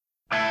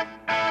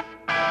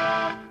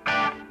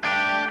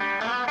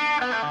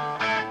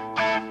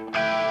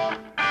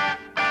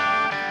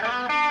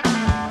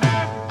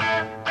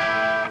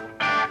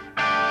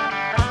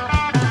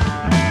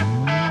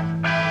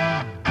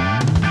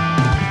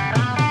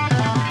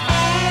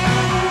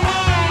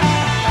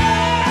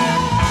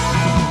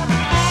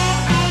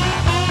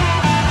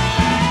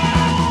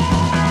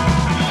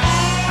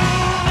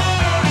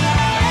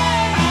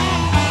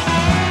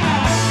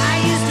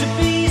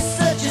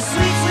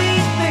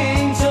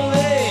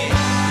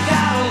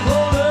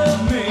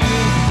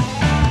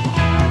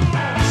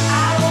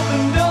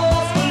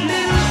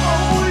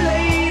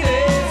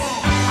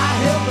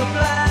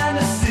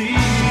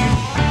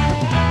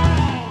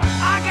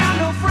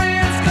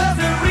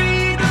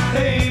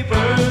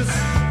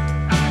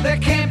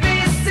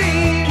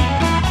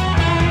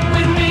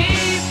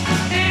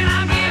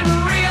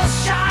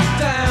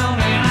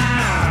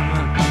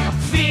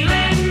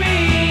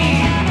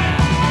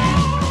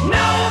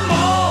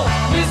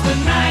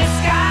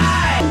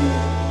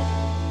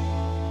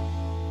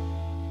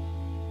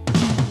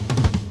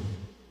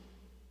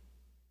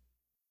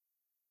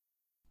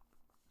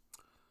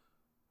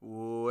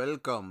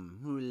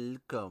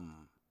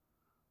Welcome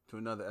to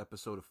another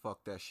episode of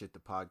Fuck That Shit, the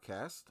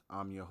podcast.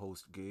 I'm your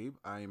host, Gabe.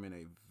 I am in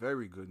a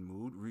very good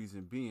mood.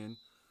 Reason being,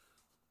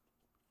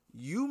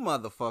 you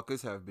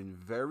motherfuckers have been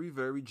very,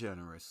 very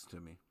generous to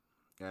me.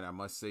 And I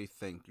must say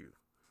thank you.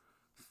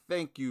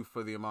 Thank you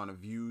for the amount of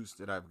views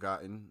that I've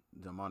gotten,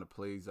 the amount of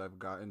plays I've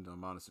gotten, the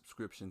amount of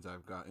subscriptions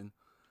I've gotten.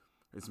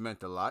 It's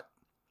meant a lot.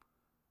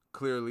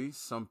 Clearly,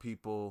 some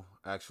people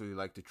actually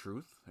like the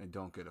truth and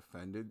don't get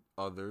offended.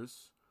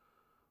 Others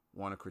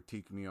want to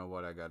critique me on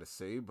what I got to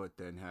say, but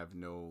then have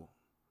no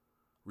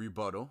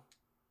rebuttal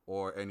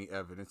or any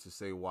evidence to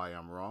say why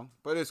I'm wrong.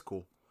 But it's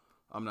cool.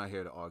 I'm not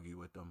here to argue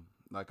with them.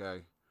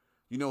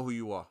 You know who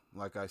you are.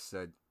 Like I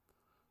said,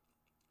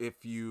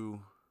 if you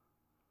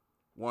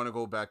want to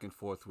go back and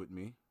forth with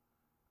me,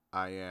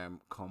 I am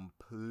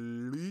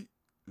completely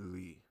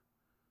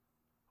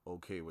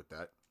okay with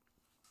that.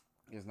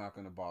 It's not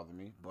going to bother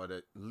me, but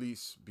at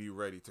least be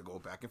ready to go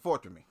back and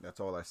forth with me.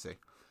 That's all I say.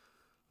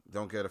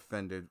 Don't get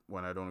offended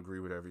when I don't agree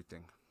with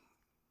everything.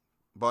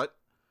 But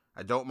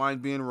I don't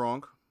mind being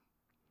wrong.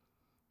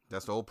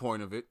 That's the whole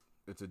point of it.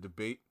 It's a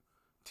debate.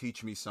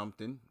 Teach me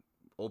something.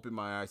 Open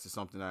my eyes to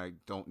something I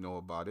don't know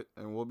about it,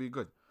 and we'll be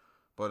good.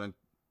 But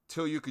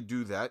until you could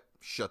do that,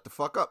 shut the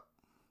fuck up.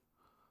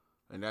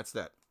 And that's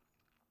that.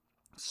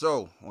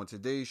 So, on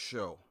today's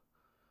show,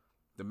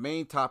 the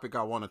main topic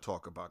I want to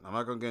talk about. I'm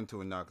not going to get into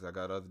it now because I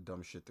got other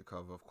dumb shit to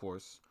cover, of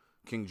course.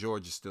 King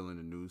George is still in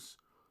the news.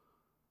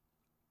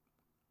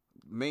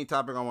 Main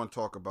topic I want to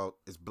talk about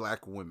is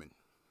black women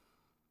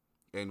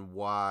and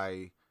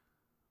why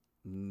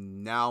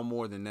now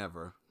more than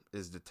ever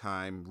is the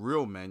time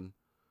real men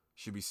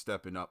should be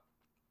stepping up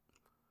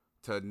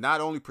to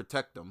not only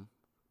protect them,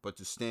 but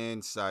to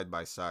stand side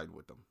by side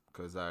with them.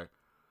 Because I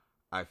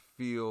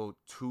feel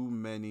too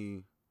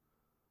many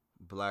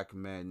black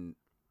men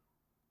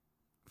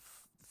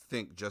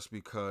think just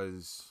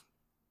because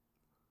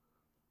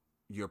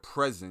you're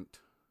present,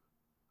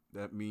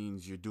 that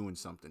means you're doing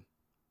something.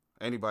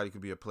 Anybody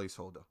could be a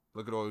placeholder.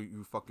 Look at all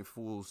you fucking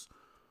fools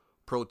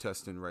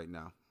protesting right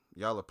now.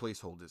 Y'all are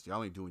placeholders.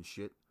 Y'all ain't doing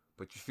shit,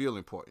 but you feel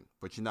important,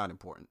 but you're not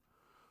important.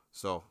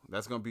 So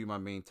that's gonna be my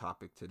main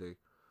topic today.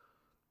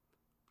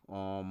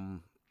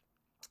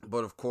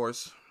 But of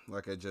course,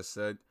 like I just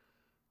said,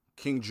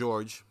 King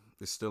George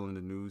is still in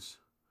the news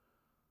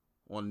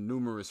on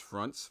numerous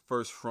fronts.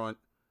 First front,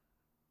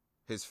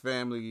 his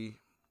family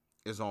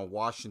is in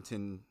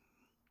Washington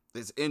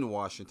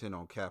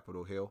on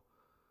Capitol Hill,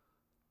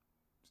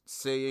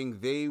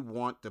 saying they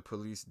want the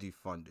police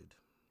defunded.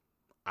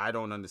 I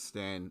don't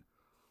understand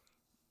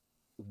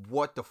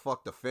what the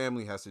fuck the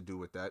family has to do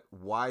with that.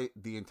 Why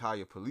the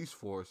entire police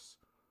force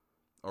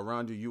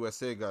around the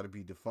USA got to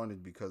be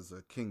defunded because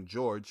of King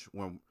George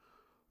when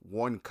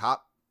one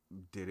cop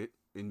did it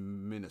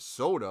in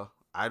Minnesota.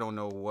 I don't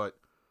know what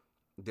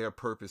their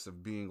purpose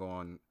of being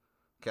on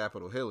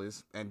Capitol Hill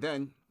is. And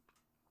then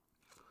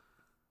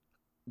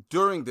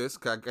during this,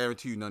 I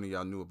guarantee you none of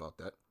y'all knew about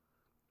that.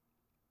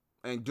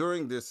 And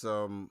during this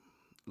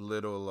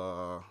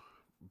little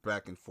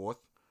back and forth,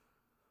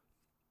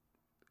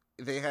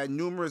 they had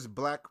numerous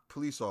black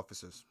police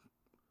officers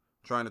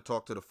trying to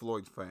talk to the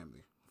Floyd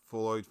family.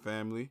 Floyd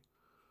family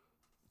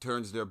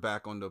turns their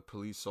back on the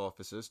police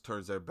officers,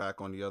 turns their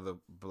back on the other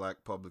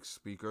black public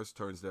speakers,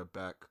 turns their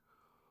back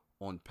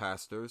on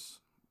pastors,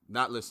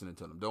 not listening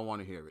to them, don't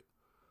want to hear it.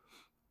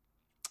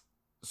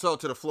 So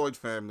to the Floyd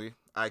family,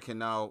 I can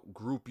now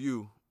group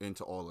you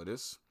into all of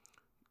this.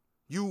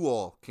 You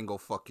all can go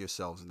fuck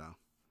yourselves now.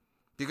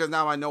 Because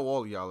now I know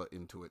all of y'all are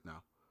into it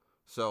now.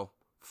 So,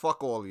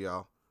 fuck all of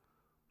y'all.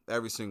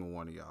 Every single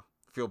one of y'all.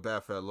 Feel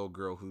bad for that little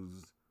girl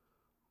who's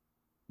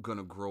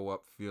gonna grow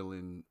up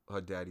feeling her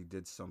daddy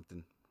did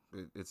something.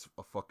 It's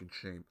a fucking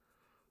shame.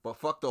 But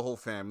fuck the whole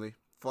family.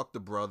 Fuck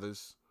the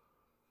brothers.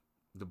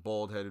 The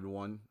bald-headed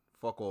one.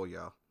 Fuck all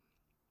y'all.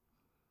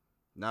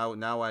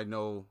 Now I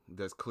know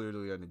there's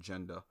clearly an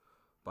agenda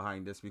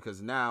behind this.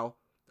 Because now,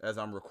 as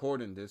I'm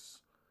recording this,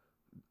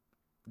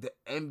 the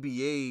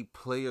NBA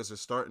players are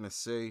starting to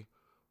say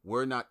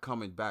we're not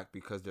coming back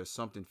because there's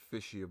something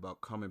fishy about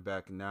coming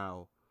back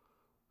now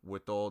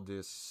with all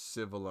this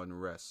civil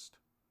unrest.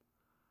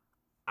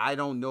 I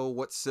don't know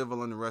what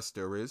civil unrest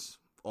there is.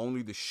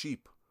 Only the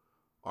sheep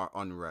are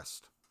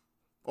unrest.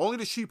 Only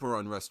the sheep are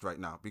unrest right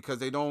now because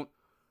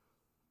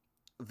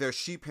their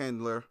sheep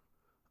handler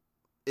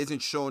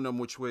isn't showing them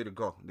which way to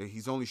go.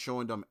 He's only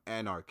showing them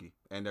anarchy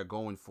and they're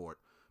going for it.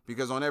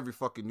 Because on every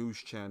fucking news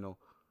channel,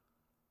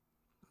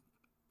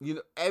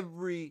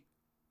 every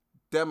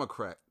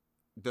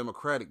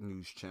Democratic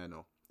news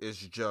channel is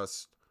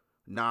just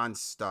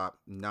nonstop,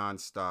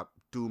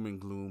 doom and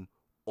gloom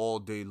all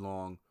day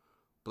long.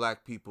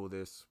 Black people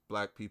this,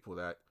 black people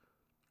that.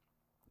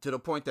 To the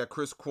point that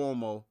Chris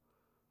Cuomo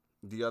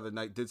the other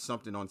night did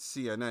something on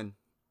CNN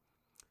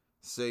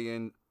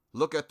saying,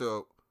 look at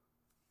the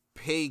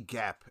pay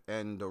gap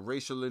and the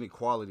racial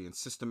inequality and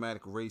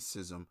systematic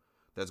racism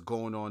that's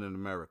going on in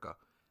America.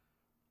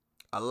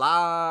 A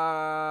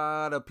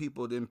lot of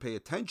people didn't pay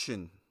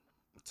attention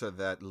to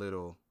that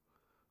little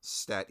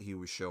stat he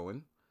was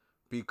showing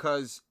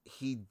because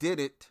he did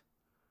it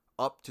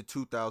up to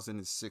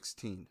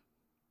 2016.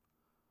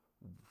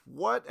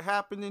 What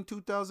happened in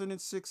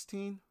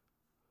 2016?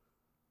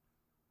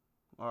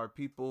 Are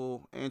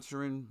people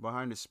answering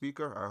behind the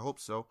speaker? I hope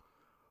so.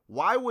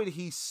 Why would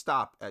he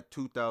stop at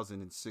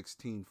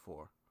 2016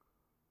 for?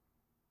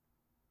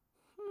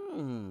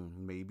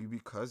 Maybe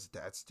because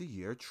that's the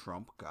year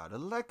Trump got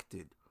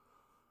elected.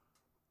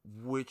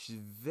 Which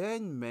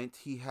then meant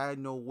he had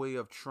no way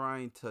of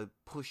trying to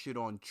push it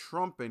on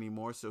Trump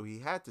anymore, so he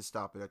had to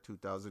stop it at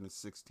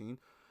 2016.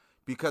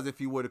 Because if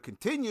he would have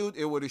continued,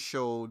 it would have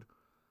showed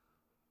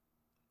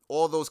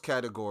all those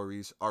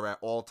categories are at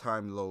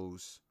all-time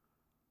lows.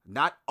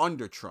 Not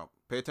under Trump.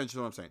 Pay attention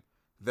to what I'm saying.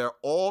 They're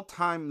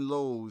all-time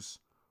lows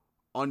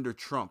under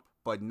Trump,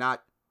 but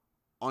not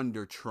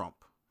under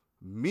Trump.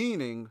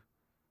 Meaning,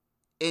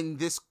 in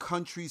this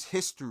country's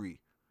history,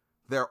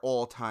 they're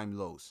all-time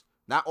lows.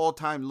 Not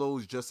all-time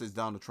lows just as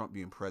Donald Trump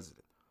being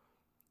president.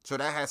 So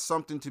that has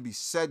something to be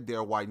said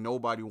there why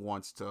nobody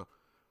wants to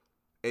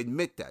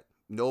admit that.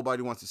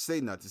 Nobody wants to say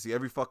nothing. See,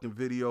 every fucking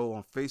video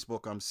on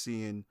Facebook I'm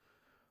seeing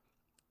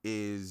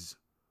is,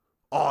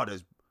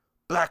 there's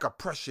black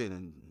oppression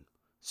and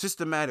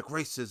systematic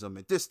racism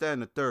and this, that,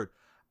 and the third.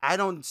 I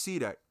don't see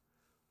that.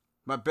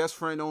 My best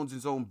friend owns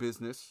his own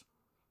business.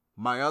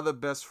 My other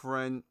best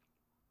friend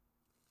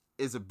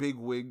is a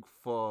bigwig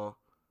for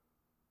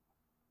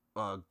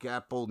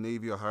Gap Old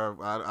Navy or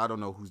her. I don't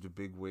know who's the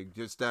bigwig.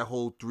 Just that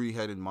whole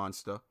three-headed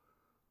monster.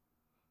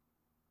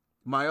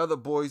 My other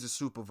boy's a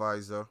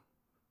supervisor.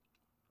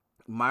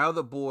 My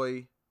other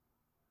boy,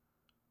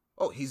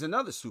 he's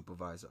another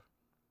supervisor.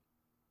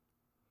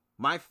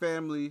 My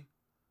family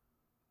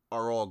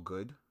are all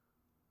good.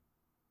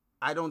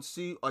 I don't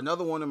see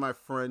another one of my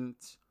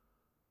friends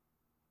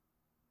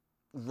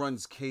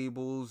runs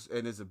cables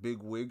and is a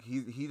big wig.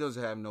 He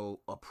doesn't have no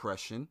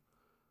oppression.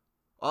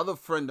 Other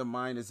friend of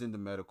mine is in the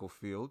medical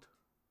field.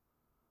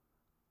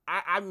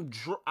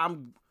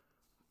 I'm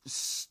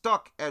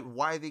stuck at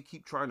why they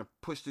keep trying to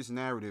push this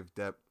narrative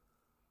that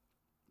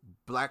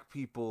black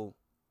people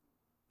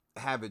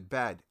have it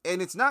bad.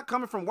 And it's not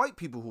coming from white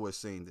people who are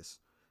saying this.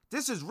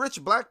 This is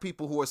rich black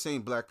people who are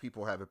saying black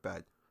people have it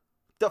bad.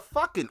 The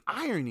fucking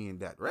irony in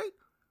that, right?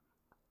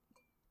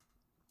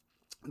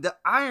 The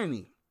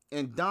irony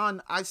in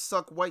Don I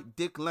Suck White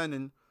Dick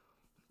Lennon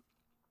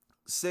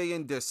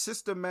saying there's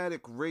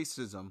systematic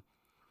racism,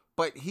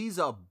 but he's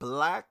a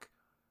black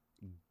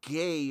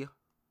gay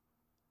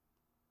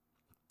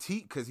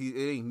because it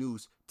ain't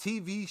news,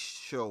 TV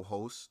show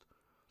host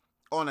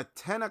on a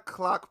 10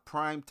 o'clock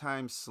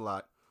primetime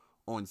slot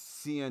on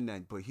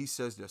CNN, but he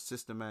says there's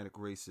systematic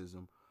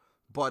racism.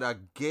 But a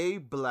gay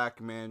black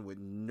man with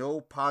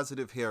no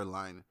positive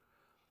hairline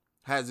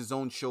has his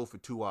own show for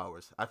 2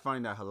 hours. I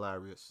find that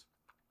hilarious.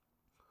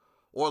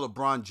 Or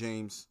LeBron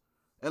James.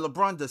 And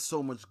LeBron does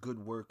so much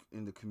good work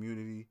in the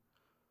community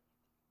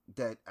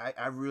that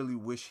I really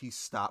wish he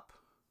stopped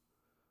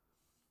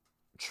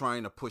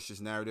trying to push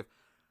his narrative.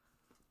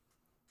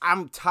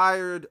 I'm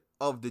tired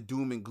of the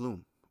doom and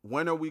gloom.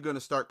 When are we going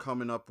to start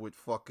coming up with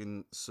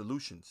fucking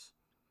solutions?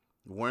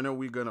 When are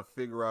we going to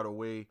figure out a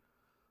way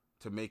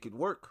to make it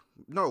work?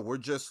 No,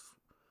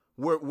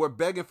 we're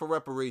begging for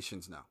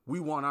reparations now. We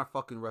want our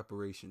fucking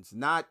reparations.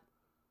 Not,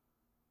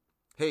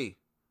 hey,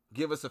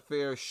 give us a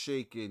fair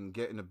shake in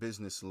getting a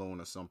business loan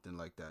or something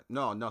like that.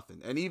 No,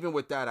 nothing. And even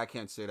with that, I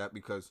can't say that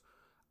because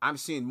I'm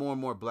seeing more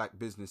and more black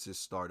businesses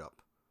start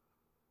up.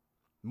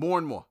 More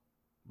and more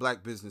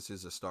black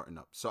businesses are starting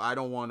up. So I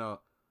don't want to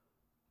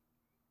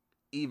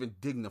even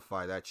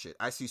dignify that shit.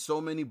 I see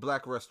so many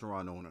black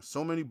restaurant owners,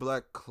 so many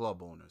black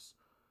club owners.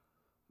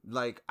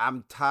 Like,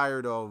 I'm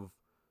tired of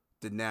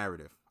the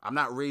narrative. I'm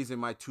not raising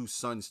my two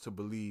sons to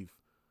believe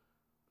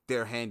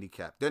they're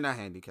handicapped. They're not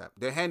handicapped.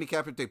 They're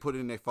handicapped if they put it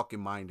in their fucking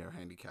mind they're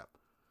handicapped.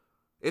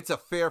 It's a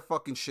fair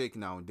fucking shake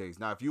nowadays.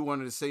 Now, if you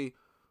wanted to say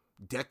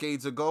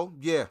decades ago,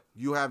 yeah,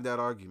 you have that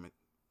argument.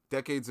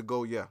 Decades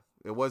ago, yeah,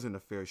 it wasn't a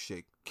fair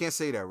shake. Can't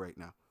say that right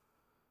now.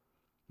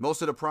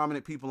 Most of the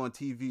prominent people on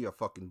TV are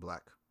fucking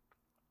black.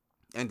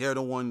 And they're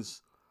the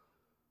ones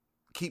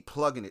keep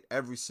plugging it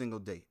every single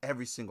day.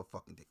 Every single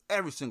fucking day.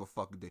 Every single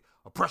fucking day.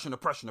 Oppression,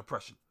 oppression,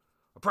 oppression.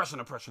 Oppression,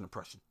 oppression,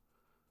 oppression.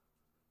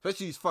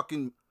 Especially these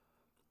fucking,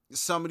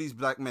 some of these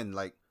black men.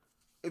 Like,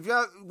 if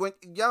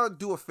y'all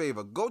do a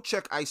favor, go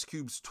check Ice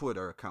Cube's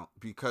Twitter account.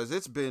 Because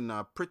it's been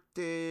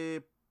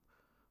pretty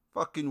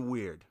fucking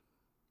weird.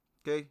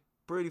 Okay?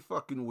 Pretty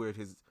fucking weird.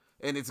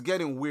 And it's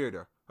getting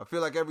weirder. I feel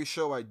like every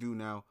show I do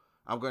now,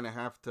 I'm going to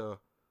have to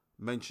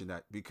mention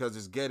that. Because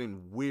it's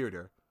getting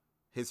weirder.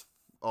 His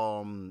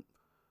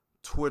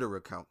Twitter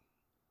account.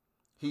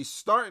 He's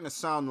starting to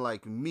sound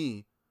like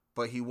me,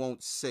 but he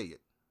won't say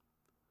it.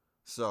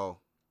 So,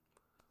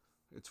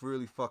 it's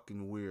really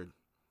fucking weird.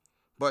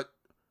 But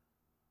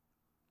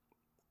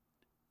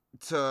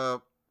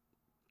to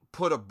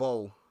put a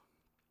bow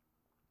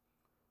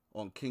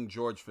on King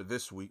George for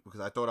this week, because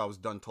I thought I was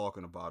done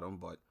talking about him,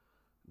 but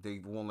they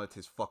won't let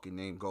his fucking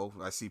name go.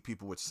 I see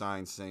people with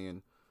signs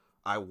saying,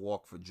 I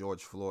walk for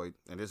George Floyd,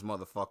 and this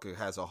motherfucker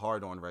has a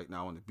hard on right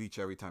now on the beach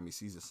every time he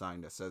sees a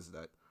sign that says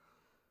that.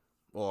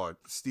 Or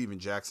Steven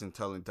Jackson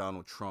telling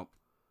Donald Trump,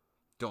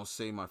 don't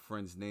say my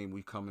friend's name,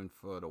 we coming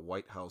for the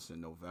White House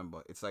in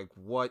November. It's like,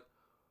 what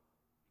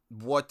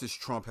does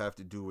Trump have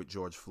to do with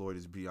George Floyd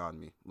is beyond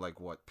me. Like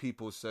what?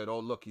 People said, oh,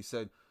 look, he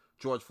said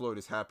George Floyd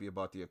is happy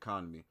about the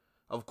economy.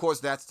 Of course,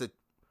 that's the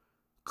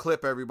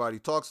clip everybody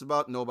talks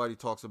about. Nobody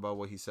talks about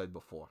what he said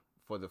before.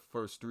 For the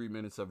first 3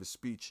 minutes of his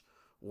speech,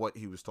 what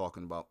he was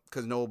talking about.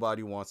 Because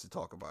nobody wants to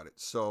talk about it.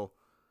 So,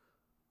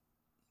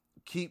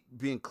 keep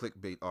being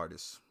clickbait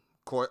artists.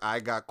 I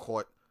got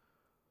caught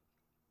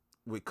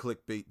with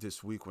clickbait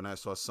this week when I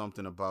saw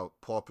something about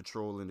Paw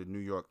Patrol in the New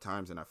York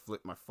Times and I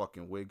flipped my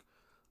fucking wig.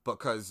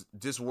 Because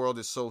this world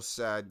is so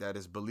sad that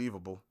it's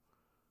believable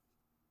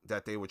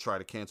that they would try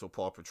to cancel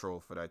Paw Patrol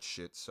for that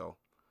shit. So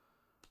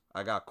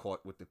I got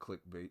caught with the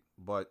clickbait.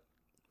 But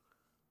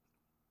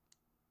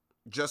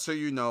just so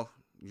you know,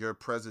 your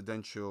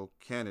presidential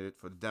candidate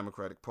for the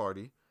Democratic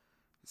Party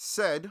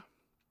said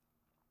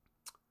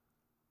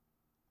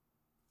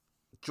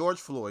George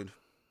Floyd,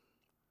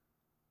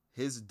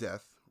 his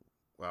death,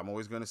 well, I'm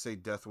always going to say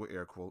death with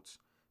air quotes,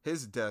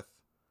 his death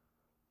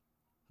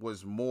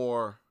was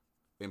more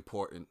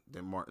important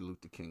than Martin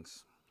Luther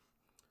King's.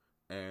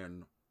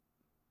 And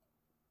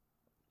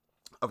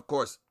of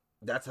course,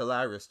 that's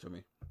hilarious to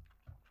me.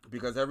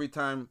 Because every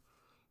time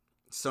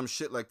some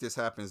shit like this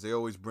happens, they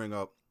always bring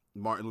up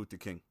Martin Luther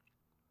King.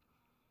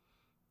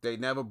 They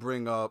never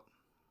bring up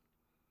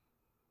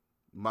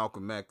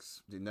Malcolm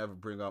X. They never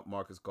bring up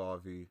Marcus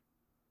Garvey.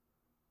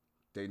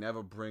 They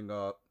never bring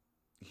up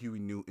Huey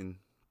Newton.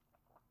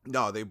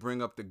 No, they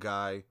bring up the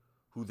guy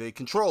who they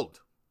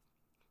controlled.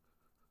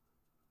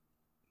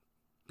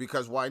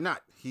 Because why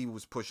not? He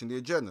was pushing the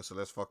agenda, so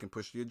let's fucking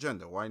push the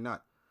agenda. Why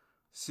not?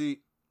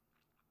 See,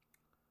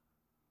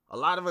 a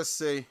lot of us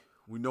say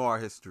we know our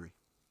history.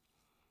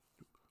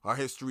 Our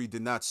history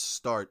did not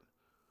start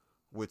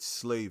with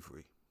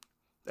slavery.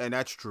 And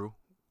that's true.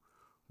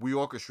 We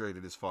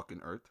orchestrated this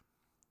fucking earth.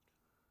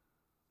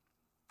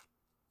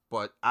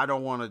 But I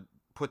don't want to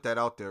put that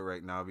out there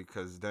right now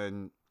because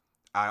then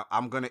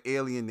I'm going to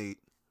alienate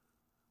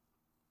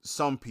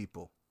some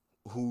people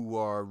who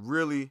are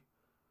really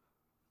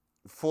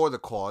for the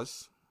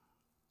cause,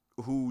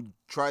 who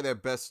try their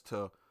best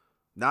to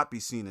not be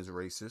seen as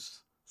racist.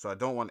 So I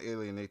don't want to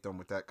alienate them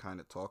with that kind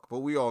of talk. But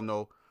we all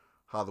know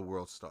how the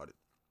world started.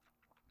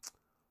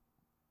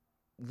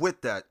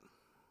 With that,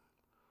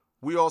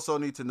 we also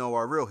need to know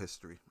our real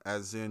history,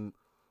 as in,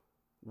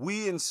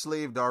 we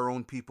enslaved our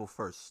own people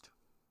first.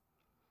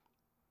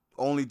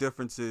 Only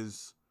difference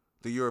is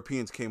the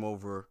Europeans came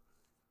over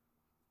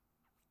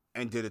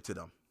and did it to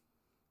them.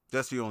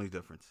 That's the only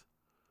difference.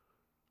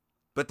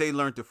 But they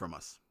learned it from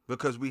us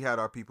because we had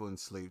our people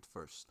enslaved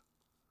first.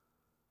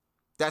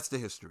 That's the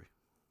history.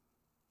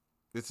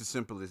 It's as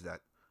simple as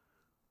that.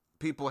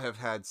 People have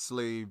had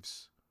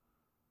slaves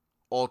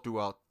all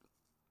throughout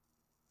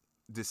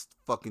this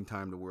fucking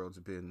time the world's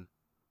been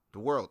the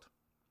world.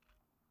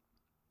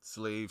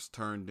 Slaves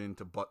turned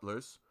into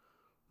butlers.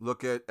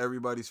 Look at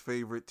everybody's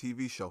favorite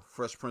TV show,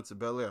 Fresh Prince of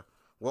Bel-Air.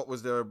 What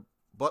was their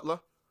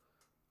butler?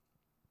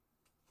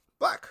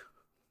 Black.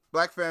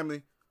 Black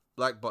family,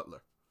 black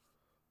butler.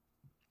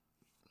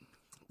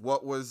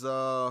 What was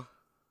the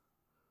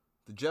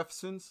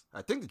Jeffersons?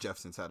 I think the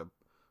Jeffersons had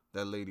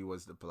that lady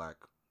was the black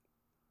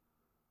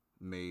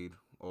maid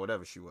or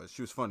whatever she was.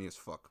 She was funny as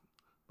fuck.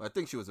 But I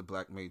think she was a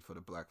black maid for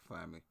the black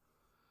family.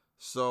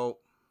 So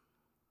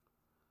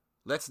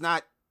let's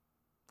not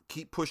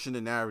keep pushing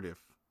the narrative.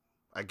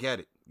 I get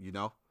it, you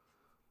know.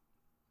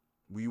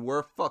 We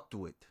were fucked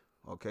with,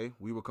 okay?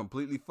 We were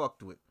completely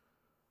fucked with.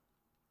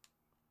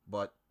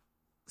 But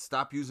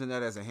stop using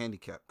that as a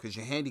handicap, because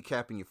you're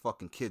handicapping your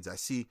fucking kids. I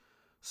see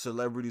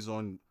celebrities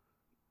on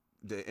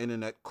the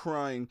internet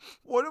crying,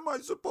 what am I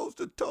supposed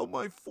to tell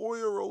my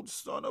 4-year-old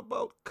son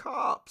about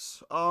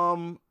cops?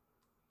 Tell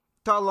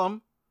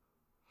them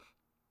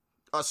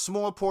a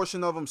small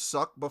portion of them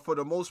suck, but for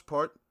the most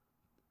part,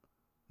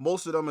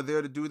 most of them are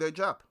there to do their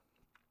job.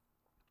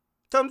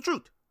 Tell them the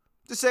truth.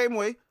 The same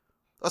way,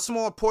 a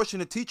small portion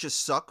of teachers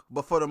suck,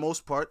 but for the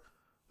most part,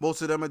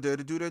 most of them are there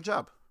to do their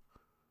job.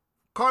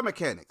 Car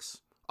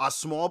mechanics, a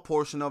small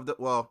portion of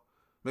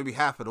maybe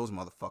half of those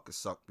motherfuckers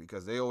suck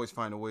because they always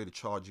find a way to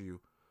charge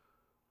you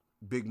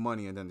big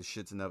money and then the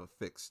shit's never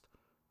fixed.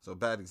 So,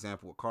 bad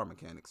example with car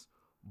mechanics.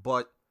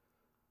 But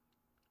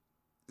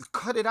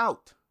cut it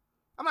out.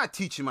 I'm not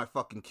teaching my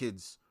fucking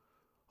kids,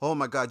 oh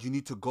my God, you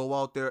need to go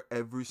out there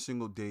every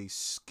single day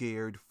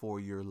scared for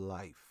your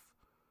life.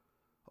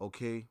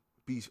 Okay?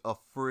 Be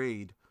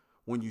afraid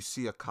when you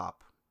see a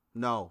cop.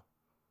 No.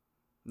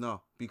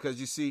 Because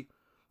you see,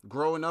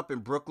 growing up in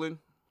Brooklyn,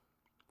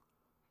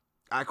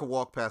 I could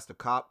walk past a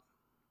cop.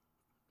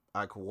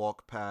 I could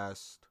walk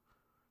past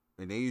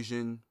an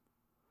Asian.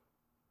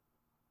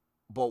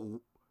 But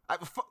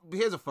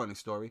here's a funny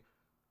story.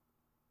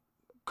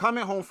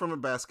 Coming home from a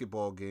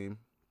basketball game,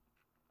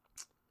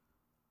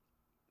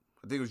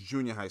 I think it was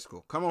junior high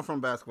school. Coming home from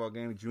a basketball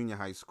game, junior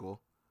high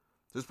school.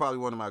 This is probably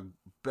one of my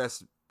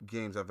best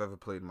games I've ever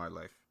played in my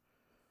life.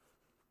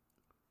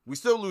 We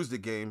still lose the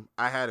game.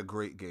 I had a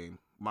great game.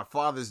 My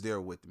father's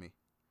there with me.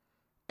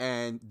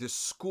 And the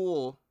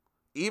school,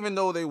 even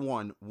though they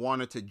won,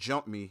 wanted to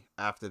jump me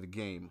after the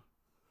game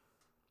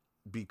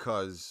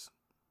because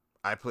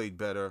I played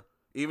better.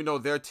 Even though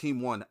their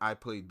team won, I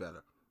played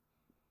better.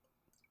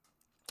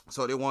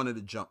 So they wanted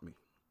to jump me.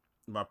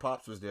 My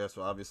pops was there,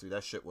 so obviously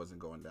that shit wasn't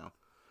going down.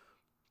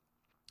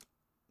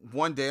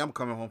 One day I'm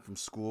coming home from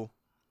school.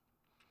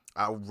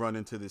 I run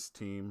into this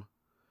team.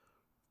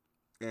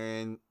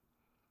 And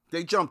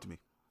they jumped me.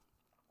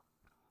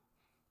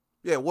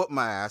 Yeah, whooped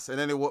my ass. And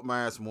then they whooped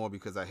my ass more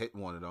because I hit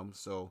one of them.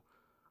 So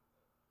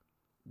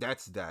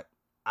that's that.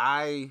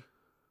 I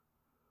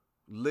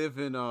live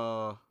in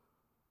a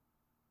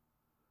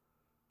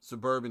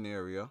suburban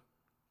area.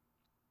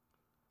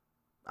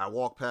 I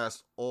walk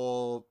past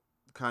all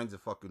kinds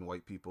of fucking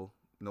white people.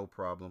 No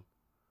problem.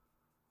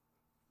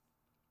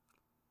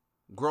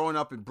 Growing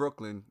up in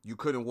Brooklyn, you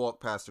couldn't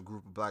walk past a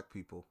group of black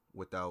people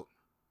without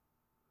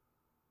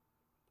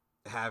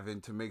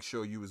having to make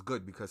sure you was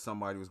good because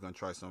somebody was going to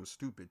try something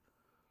stupid.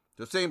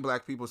 The same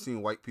black people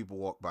seeing white people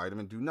walk by them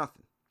and do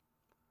nothing.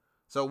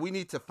 So we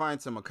need to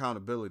find some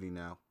accountability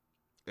now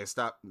and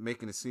stop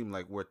making it seem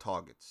like we're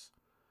targets.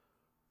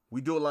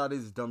 We do a lot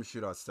of this dumb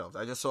shit ourselves.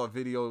 I just saw a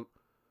video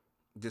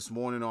this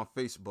morning on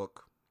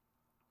Facebook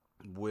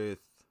with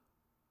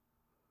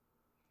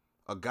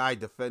a guy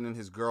defending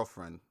his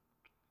girlfriend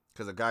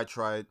because a guy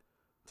tried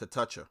to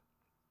touch her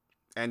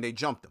and they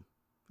jumped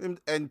him.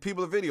 And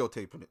people are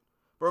videotaping it.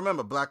 But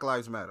remember, Black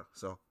Lives Matter.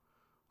 So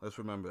let's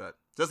remember that.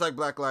 Just like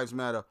Black Lives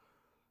Matter,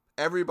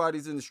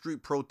 everybody's in the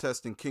street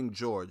protesting King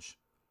George.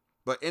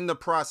 But in the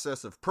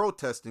process of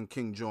protesting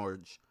King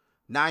George,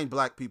 9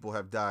 black people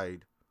have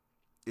died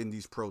in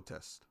these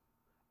protests.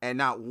 And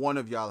not one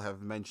of y'all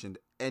have mentioned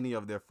any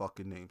of their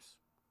fucking names.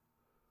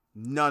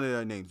 None of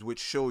their names, which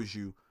shows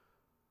you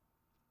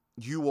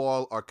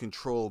all are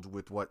controlled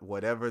with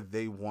whatever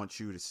they want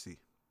you to see.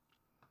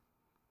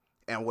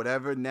 And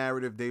whatever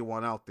narrative they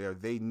want out there,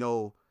 they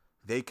know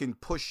they can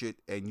push it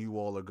and you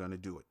all are going to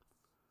do it.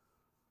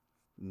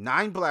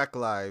 9 black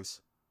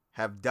lives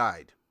have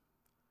died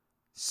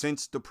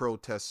since the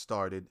protests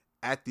started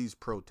at these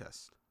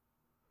protests.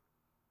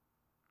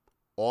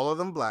 All of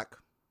them black.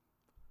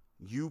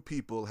 You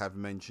people have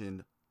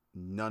mentioned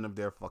none of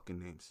their fucking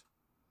names.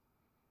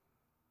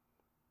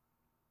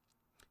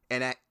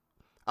 And I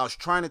was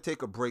trying to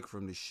take a break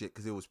from this shit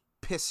because it was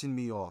pissing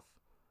me off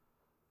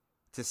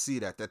to see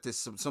that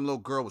this some little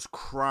girl was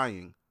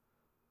crying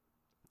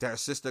that her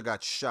sister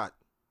got shot.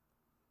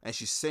 And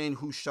she's saying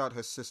who shot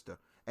her sister.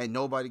 And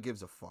nobody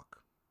gives a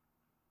fuck.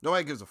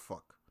 Nobody gives a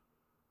fuck.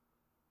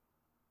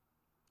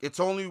 It's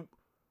only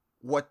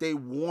what they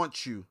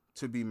want you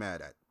to be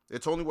mad at.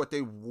 It's only what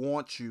they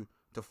want you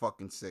to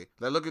fucking say.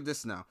 Like, look at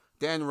this now.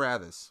 Dan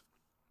Rathers.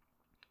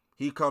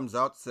 He comes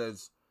out,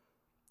 says,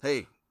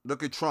 hey,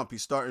 look at Trump.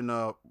 He's starting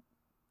a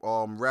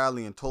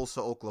rally in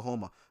Tulsa,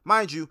 Oklahoma.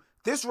 Mind you,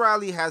 this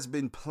rally has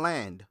been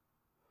planned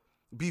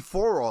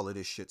before all of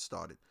this shit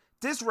started.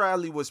 This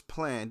rally was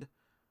planned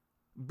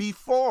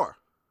before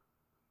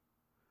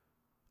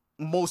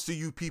most of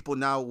you people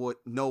now would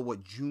know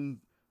what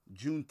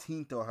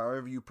Juneteenth or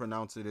however you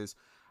pronounce it is.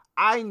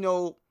 I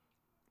know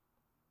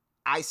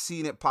I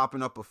seen it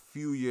popping up a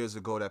few years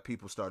ago that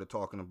people started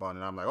talking about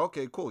it. I'm like,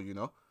 okay, cool, you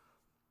know.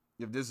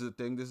 If this is a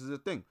thing, this is a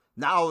thing.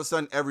 Now all of a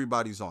sudden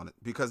everybody's on it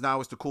because now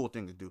it's the cool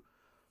thing to do.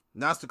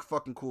 Now it's the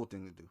fucking cool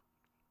thing to do.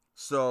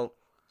 So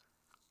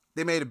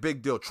they made a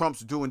big deal.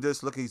 Trump's doing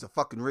this. Look, he's a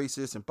fucking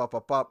racist and pop,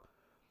 pop, pop.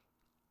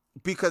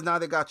 Because now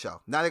they got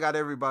y'all. Now they got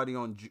everybody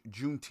on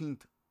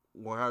Juneteenth.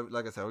 Or how,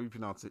 like I said, how you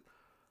pronounce it.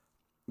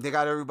 They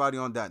got everybody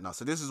on that now.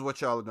 So this is what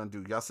y'all are going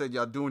to do. Y'all said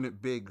y'all doing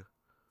it big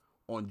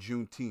on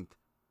Juneteenth.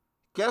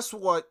 Guess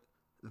what?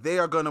 They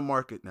are going to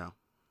market now.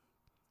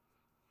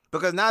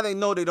 Because now they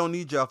know they don't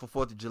need y'all for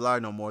 4th of July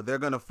no more. They're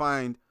going to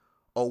find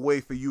a way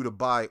for you to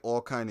buy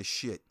all kind of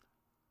shit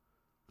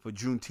for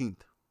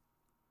Juneteenth.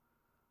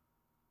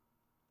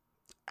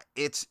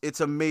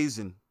 It's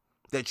amazing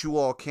that you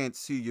all can't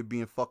see you're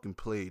being fucking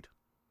played.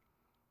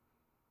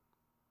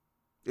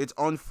 It's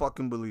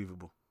unfucking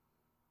believable.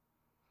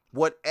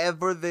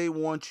 Whatever they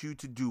want you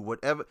to do,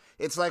 whatever.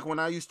 It's like when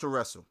I used to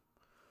wrestle.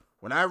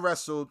 When I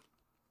wrestled,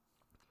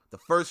 the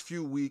first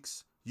few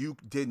weeks, you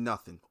did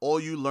nothing. All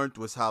you learned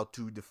was how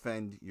to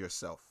defend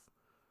yourself.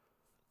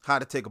 How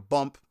to take a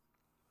bump,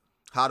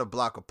 how to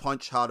block a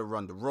punch, how to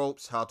run the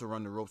ropes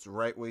the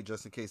right way,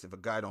 just in case if a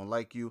guy don't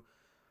like you,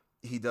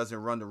 he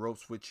doesn't run the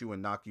ropes with you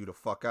and knock you the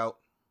fuck out.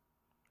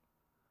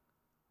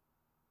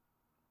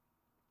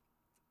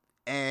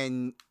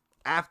 And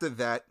after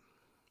that,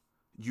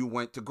 you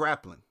went to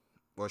grappling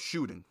or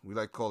shooting. We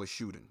like to call it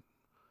shooting.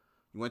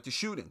 You went to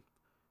shooting.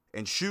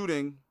 And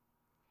shooting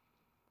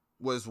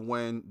was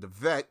when the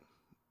vet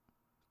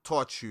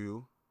taught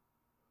you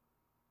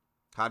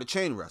how to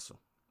chain wrestle.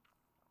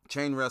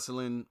 Chain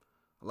wrestling,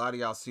 a lot of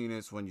y'all seen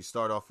it when you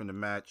start off in the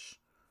match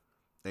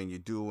and you're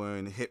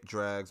doing hip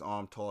drags,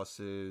 arm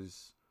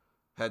tosses,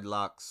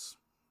 headlocks,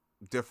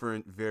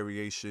 different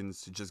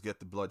variations to just get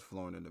the blood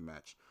flowing in the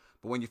match.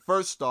 But when you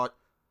first start,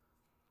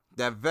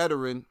 that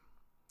veteran,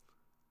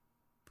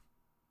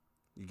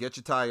 you get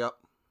your tie up,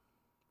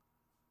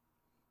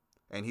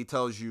 and he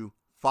tells you,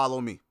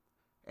 follow me.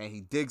 And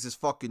he digs his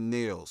fucking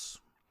nails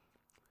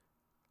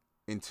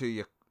into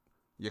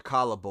your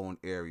collarbone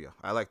area.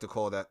 I like to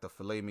call that the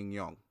filet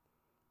mignon.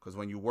 Because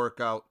when you work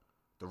out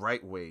the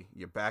right way,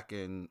 your back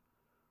and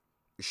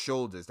your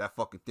shoulders, that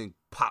fucking thing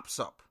pops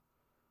up.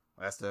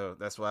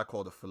 That's what I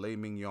call the filet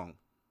mignon.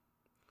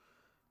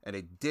 And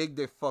they dig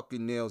their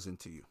fucking nails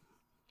into you.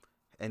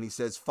 And he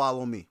says,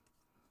 follow me.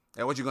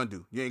 And what you gonna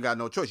do? You ain't got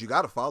no choice. You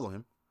gotta follow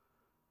him.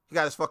 He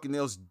got his fucking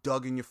nails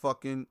dug in your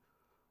fucking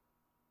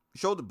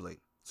shoulder blade.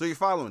 So you're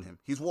following him.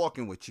 He's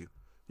walking with you.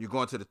 You're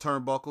going to the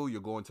turnbuckle. You're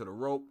going to the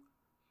rope.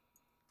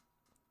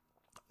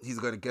 He's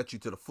going to get you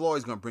to the floor.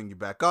 He's going to bring you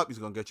back up. He's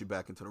going to get you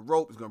back into the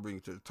rope. He's going to bring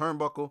you to the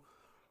turnbuckle.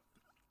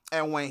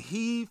 And when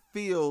he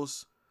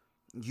feels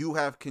you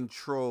have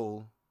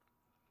control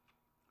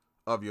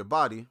of your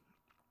body,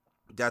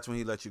 that's when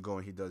he lets you go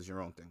and he does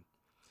your own thing.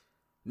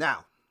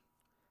 Now,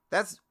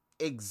 that's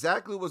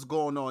exactly what's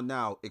going on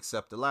now,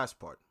 except the last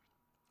part.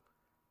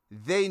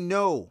 They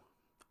know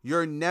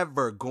you're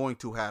never going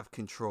to have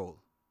control.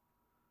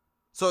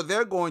 So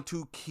they're going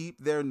to keep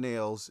their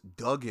nails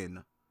dug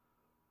in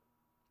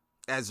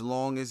as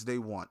long as they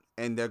want.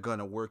 And they're going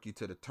to work you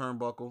to the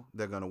turnbuckle.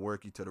 They're going to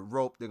work you to the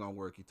rope. They're going to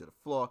work you to the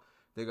floor.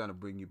 They're going to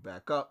bring you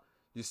back up.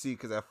 You see,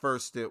 because at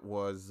first it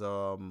was,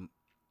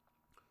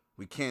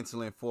 we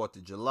canceling 4th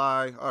of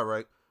July. All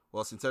right.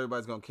 Well, since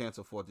everybody's going to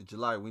cancel 4th of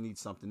July, we need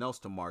something else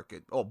to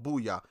market. Oh,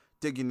 booyah.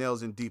 Dig your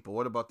nails in deeper.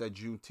 What about that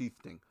Juneteenth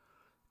thing?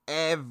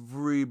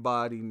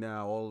 Everybody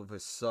now, all of a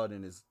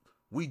sudden, is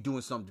we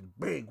doing something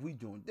big. We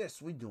doing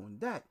this. We doing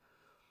that.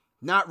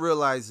 Not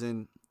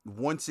realizing,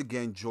 once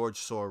again, George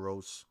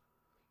Soros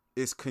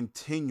is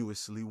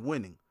continuously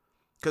winning.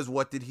 Because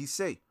what did he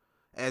say?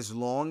 As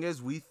long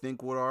as we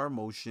think with our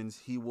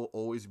emotions, he will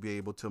always be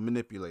able to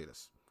manipulate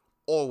us.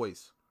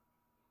 Always.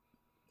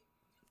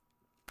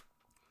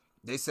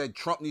 They said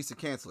Trump needs to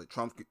cancel it.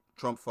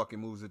 Trump fucking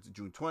moves it to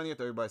June 20th.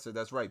 Everybody said,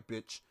 that's right,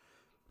 bitch.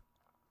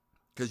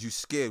 Because you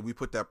scared. We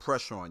put that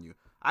pressure on you.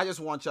 I just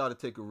want y'all to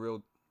take a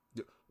real...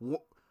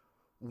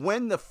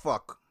 When the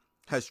fuck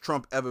has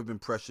Trump ever been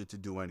pressured to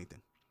do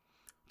anything?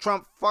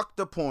 Trump fucked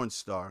a porn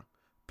star,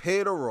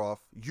 paid her off,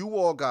 you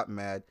all got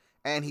mad,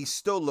 and he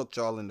still looked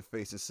y'all in the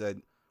face and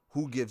said,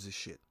 who gives a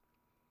shit?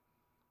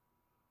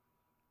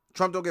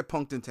 Trump don't get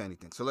punked into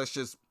anything. So let's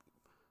just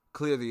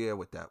clear the air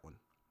with that one.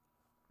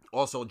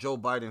 Also, Joe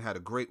Biden had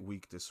a great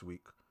week this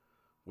week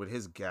with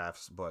his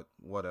gaffes, but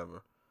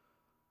whatever.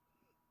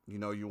 You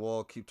know, you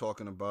all keep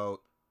talking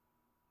about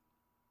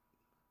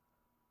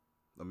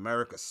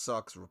America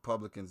sucks,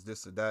 Republicans,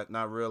 this or that,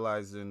 not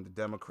realizing the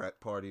Democrat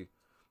Party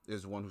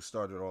is the one who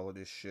started all of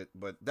this shit.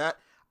 But that,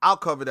 I'll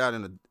cover that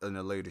in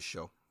a later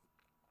show.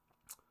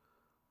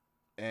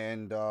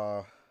 And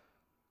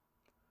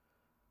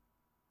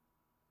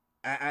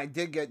I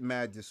did get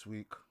mad this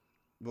week.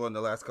 Well, in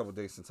the last couple of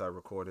days since I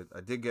recorded,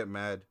 I did get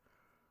mad.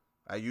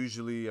 I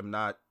usually am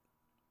not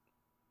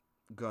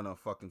gonna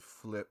fucking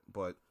flip,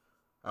 but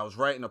I was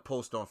writing a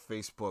post on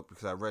Facebook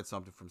because I read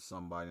something from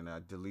somebody and I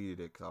deleted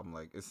it because I'm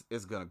like,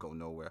 it's gonna go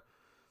nowhere.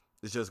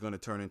 It's just gonna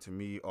turn into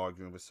me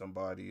arguing with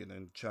somebody and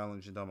then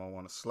challenging them. I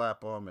want to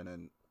slap them, and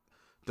then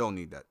don't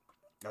need that.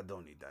 I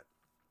don't need that.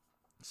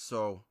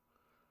 So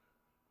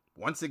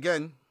once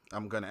again,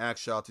 I'm gonna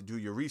ask y'all to do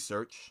your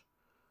research.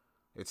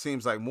 It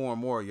seems like more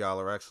and more of y'all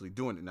are actually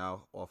doing it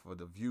now off of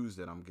the views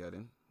that I'm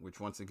getting, which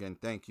once again,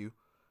 thank you.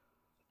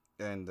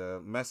 And the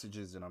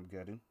messages that I'm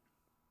getting,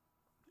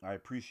 I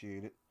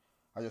appreciate it.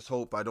 I just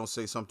hope I don't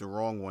say something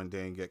wrong one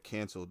day and get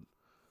canceled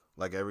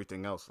like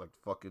everything else. Like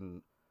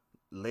fucking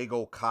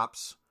Lego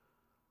Cops.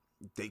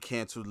 They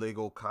canceled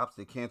Lego Cops.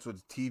 They canceled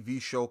the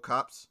TV show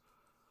Cops.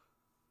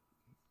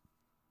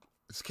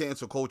 This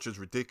cancel culture is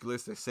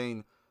ridiculous. They're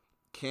saying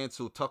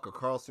cancel Tucker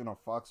Carlson on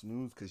Fox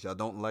News because y'all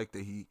don't like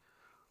that he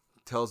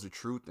tells the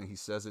truth and he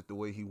says it the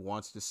way he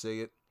wants to say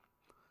it.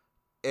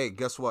 Hey,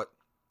 guess what?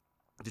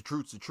 The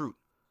truth's the truth.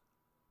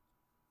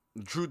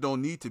 The truth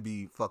don't need to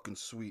be fucking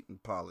sweet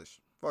and polished.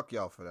 Fuck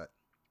y'all for that.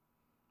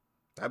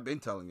 I've been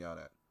telling y'all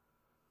that.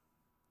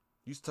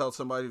 You tell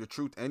somebody the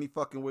truth any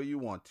fucking way you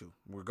want to.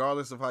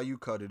 Regardless of how you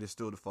cut it, it's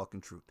still the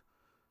fucking truth.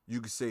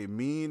 You can say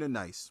mean or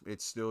nice.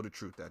 It's still the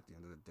truth at the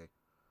end of the day.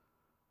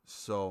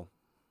 So,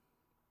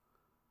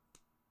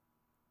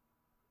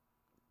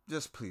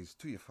 just please,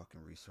 do your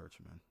fucking research,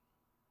 man.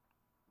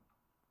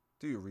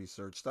 Do your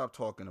research. Stop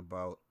talking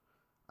about,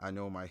 I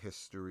know my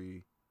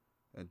history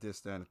and this,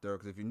 that, and the third.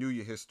 Because if you knew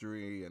your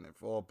history and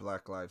if all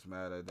Black Lives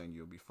Matter, then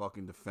you'll be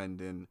fucking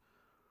defending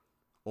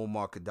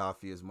Omar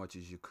Gaddafi as much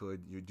as you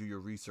could. You do your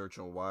research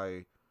on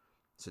why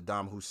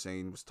Saddam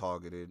Hussein was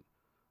targeted.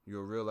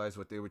 You'll realize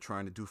what they were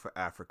trying to do for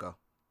Africa.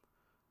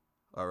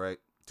 All right?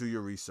 Do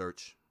your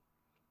research.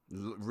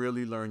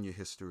 Really learn your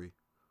history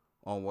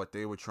on what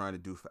they were trying to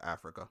do for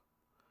Africa.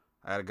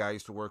 I had a guy I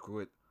used to work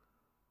with.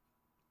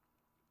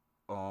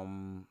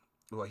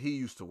 Well, he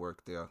used to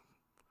work there.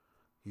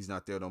 He's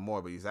not there no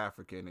more, but he's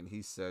African. And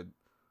he said,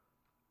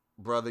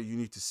 brother, you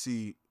need to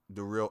see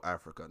the real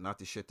Africa, not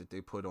the shit that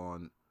they put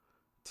on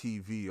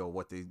TV or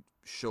what they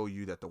show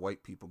you that the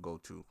white people go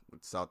to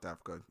with South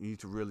Africa. You need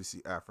to really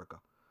see Africa.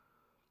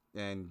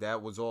 And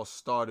that was all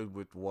started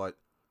with what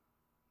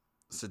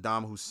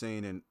Saddam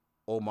Hussein and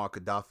Omar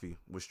Gaddafi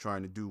was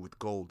trying to do with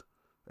gold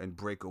and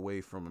break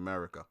away from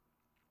America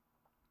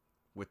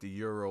with the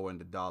euro and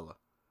the dollar.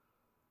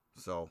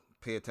 So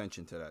pay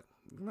attention to that.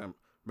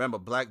 Remember,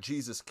 Black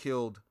Jesus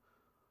killed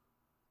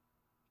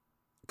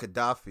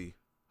Gaddafi,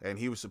 and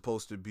he was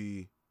supposed to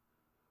be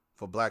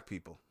for black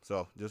people.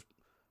 So just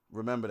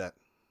remember that.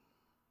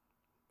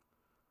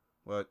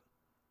 But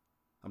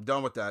I'm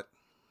done with that.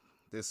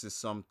 This is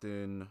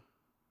something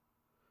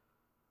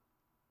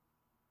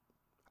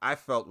I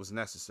felt was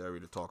necessary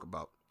to talk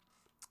about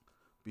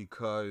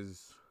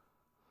because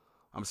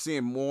I'm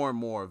seeing more and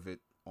more of it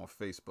on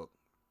Facebook.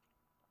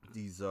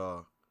 These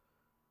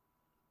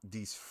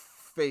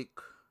fake,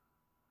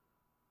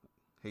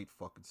 hate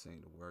fucking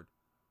saying the word,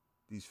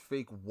 these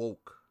fake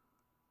woke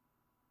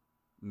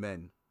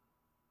men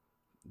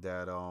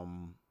that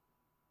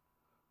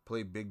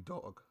play big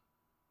dog.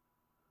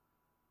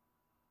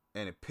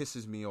 And it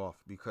pisses me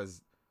off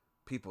because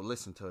people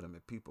listen to them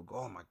and people go,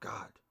 oh my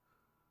God,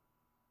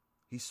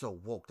 he's so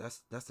woke.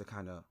 That's the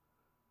kind of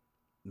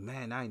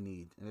man I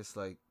need. And it's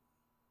like,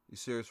 you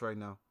serious right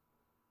now?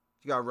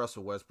 You got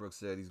Russell Westbrook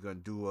said he's going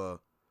to do a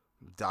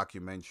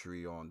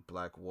documentary on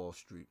Black Wall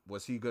Street.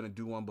 Was he going to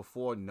do one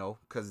before? No,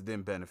 because it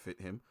didn't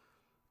benefit him.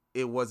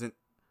 It wasn't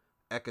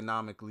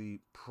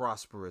economically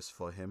prosperous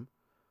for him.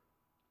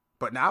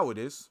 But now it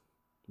is.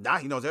 Now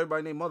he knows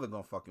everybody named Mother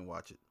going to fucking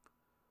watch it.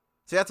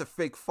 See, that's a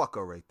fake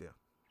fucker right there.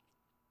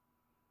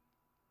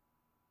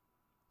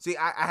 See,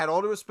 I had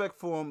all the respect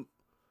for him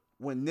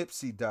when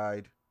Nipsey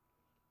died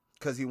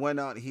because he went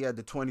out, he had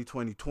the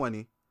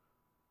 20-20-20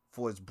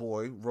 for his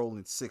boy,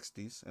 rolling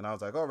 60s. And I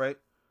was like, all right,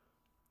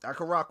 I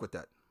can rock with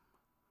that.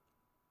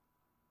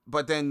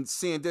 But then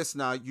seeing this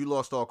now, you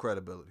lost all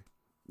credibility.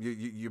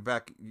 You're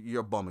back,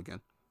 you're a bum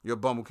again. You're a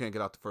bum who can't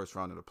get out the first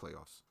round of the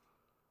playoffs.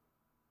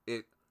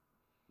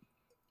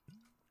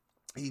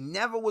 He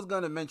never was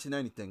going to mention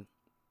anything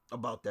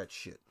about that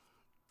shit.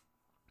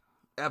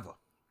 Ever.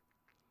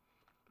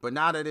 But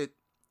now that it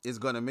is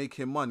going to make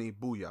him money,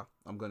 booyah,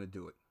 I'm going to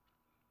do it.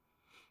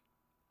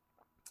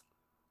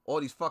 All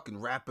these fucking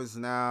rappers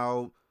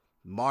now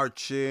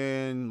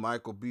marching,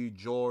 Michael B.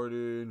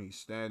 Jordan, he's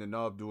standing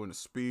up doing a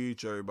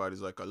speech.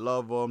 Everybody's like, I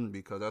love him,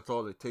 because that's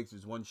all it takes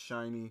is one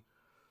shiny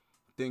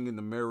thing in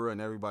the mirror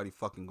and everybody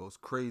fucking goes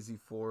crazy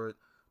for it.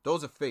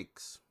 Those are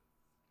fakes.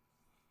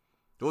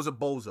 Those are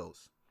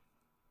bozos.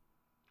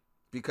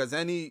 Because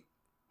any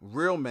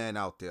real man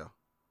out there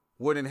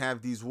wouldn't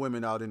have these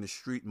women out in the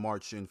street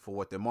marching for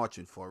what they're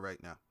marching for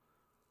right now.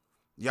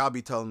 Y'all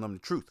be telling them the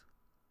truth.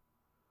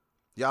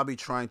 Y'all be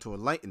trying to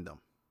enlighten them.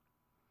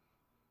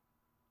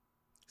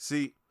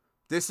 See,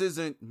 this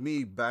isn't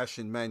me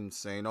bashing men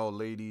saying, oh,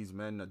 ladies,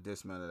 men are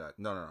this, men are that.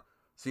 No.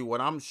 See, what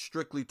I'm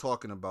strictly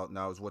talking about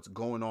now is what's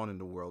going on in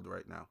the world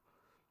right now.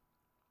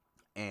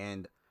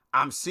 And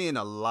I'm seeing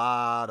a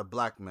lot of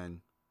black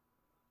men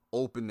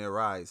open their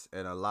eyes,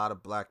 and a lot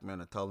of black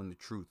men are telling the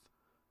truth,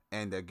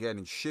 and they're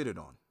getting shitted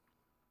on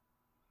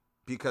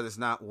because it's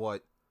not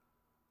what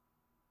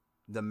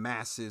the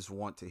masses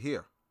want to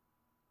hear.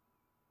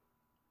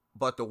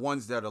 But the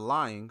ones that are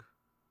lying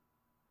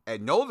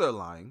and know they're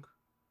lying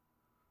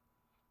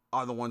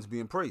are the ones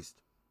being praised.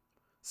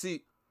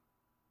 See,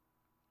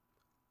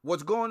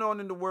 what's going on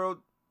in the world,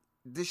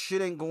 this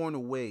shit ain't going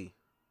away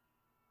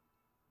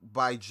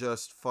by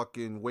just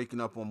fucking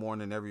waking up one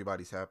morning and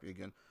everybody's happy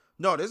again.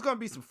 No, there's going to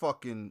be some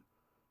fucking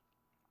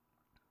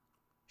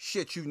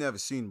shit you've never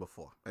seen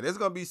before. And there's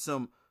going to be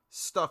some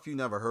stuff you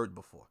never heard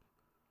before.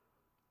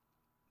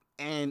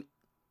 And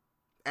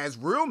as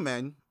real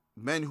men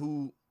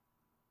who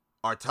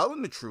are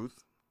telling the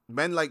truth,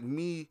 men like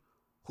me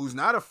who's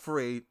not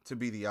afraid to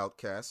be the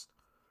outcast,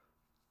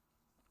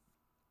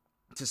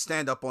 to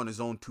stand up on his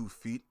own 2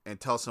 feet and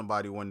tell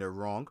somebody when they're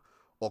wrong,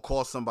 or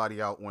call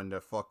somebody out when they're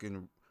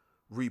fucking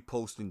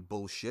reposting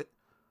bullshit.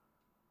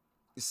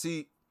 You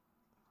see,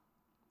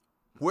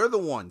 we're the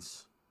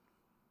ones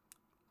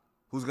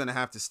who's going to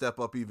have to step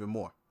up even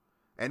more.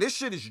 And this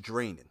shit is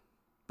draining.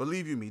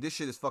 Believe you me, this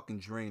shit is fucking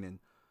draining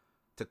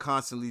to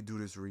constantly do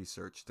this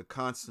research, to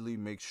constantly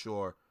make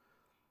sure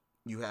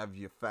you have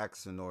your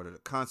facts in order, to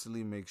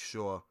constantly make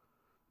sure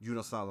you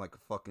don't sound like a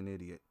fucking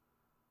idiot.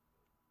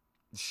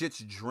 Shit's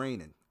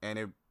draining, and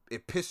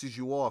it pisses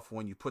you off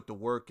when you put the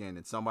work in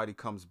and somebody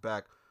comes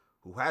back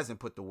who hasn't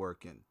put the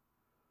work in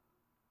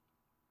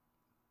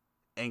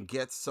and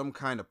gets some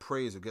kind of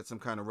praise or gets some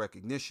kind of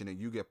recognition, and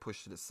you get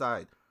pushed to the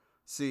side.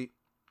 See,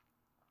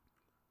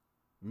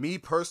 me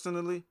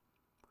personally,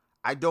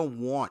 I don't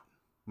want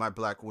my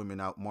black women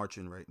out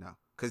marching right now,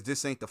 because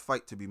this ain't the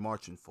fight to be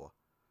marching for.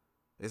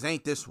 This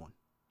ain't this one.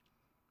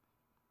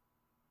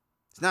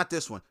 It's not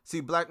this one.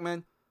 See, black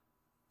men,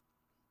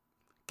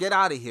 get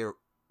out of here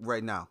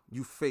right now.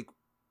 You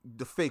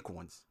the fake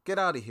ones. Get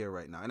out of here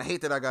right now. And I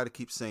hate that I got to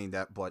keep saying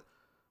that, but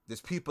There's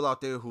people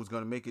out there who's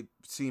going to make it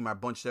seem I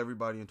bunched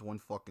everybody into one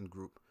fucking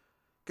group.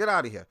 Get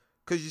out of here.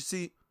 Because you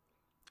see,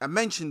 I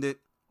mentioned it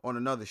on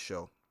another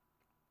show.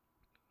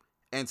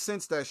 And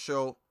since that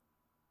show,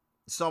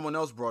 someone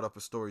else brought up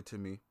a story to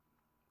me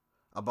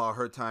about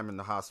her time in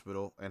the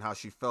hospital and how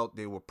she felt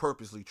they were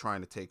purposely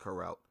trying to take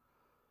her out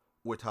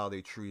with how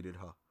they treated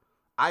her.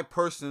 I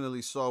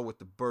personally saw with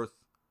the birth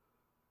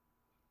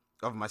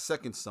of my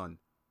second son,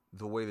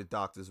 the way the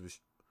doctors was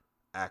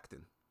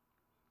acting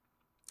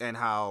and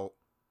how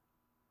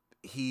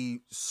he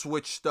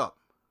switched up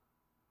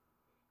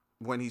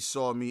when he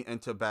saw me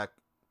enter back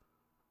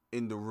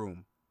in the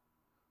room.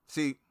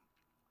 See,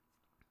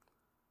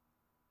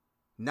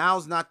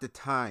 now's not the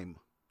time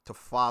to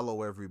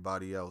follow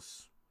everybody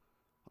else.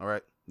 All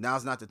right?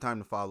 Now's not the time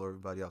to follow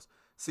everybody else.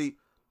 See,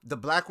 the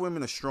black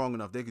women are strong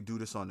enough. They could do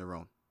this on their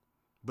own.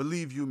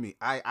 Believe you me,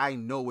 I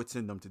know it's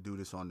in them to do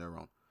this on their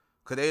own.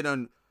 Because they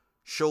done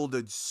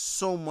shouldered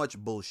so much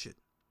bullshit.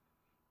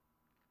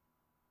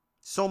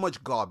 So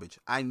much garbage.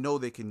 I know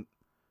they can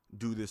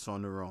do this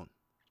on their own.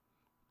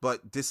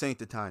 But this ain't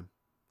the time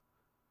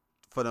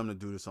for them to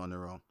do this on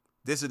their own.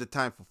 This is the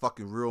time for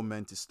fucking real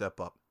men to step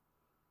up.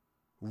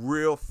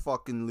 Real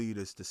fucking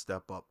leaders to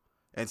step up.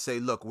 And say,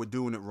 look, we're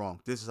doing it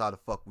wrong. This is how the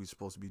fuck we're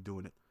supposed to be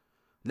doing it.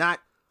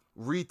 Not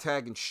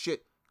retagging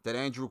shit that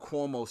Andrew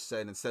Cuomo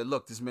said and said,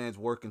 look, this man's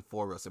working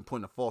for us and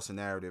putting a false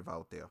narrative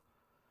out there.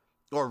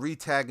 Or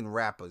retagging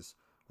rappers.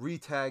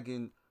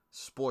 Retagging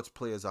sports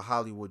players or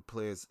Hollywood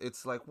players.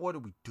 It's like, what are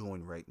we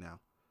doing right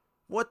now?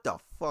 What the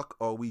fuck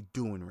are we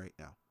doing right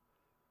now?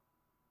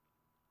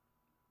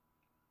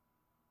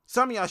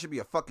 Some of y'all should be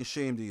a fucking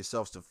ashamed of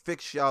yourselves to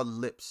fix y'all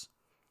lips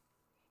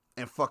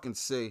and fucking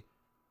say,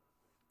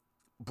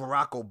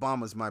 Barack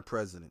Obama's my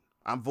president.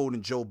 I'm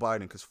voting Joe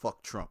Biden because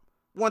fuck Trump.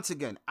 Once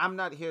again, I'm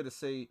not here to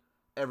say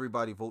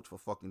everybody votes for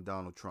fucking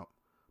Donald Trump.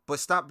 But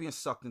stop being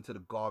sucked into the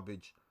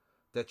garbage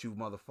that you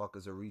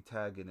motherfuckers are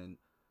retagging and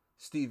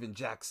Steven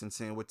Jackson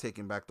saying we're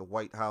taking back the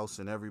White House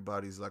and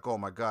everybody's like, oh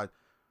my God,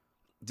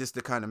 this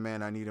the kind of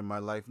man I need in my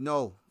life.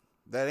 No,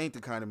 that ain't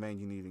the kind of man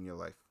you need in your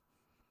life.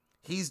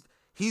 He's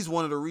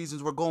one of the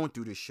reasons we're going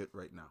through this shit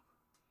right now.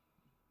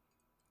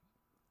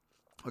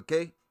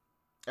 Okay?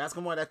 Ask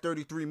him why that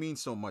 33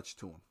 means so much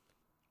to him.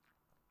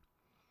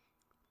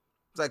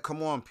 It's like,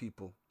 come on,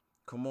 people.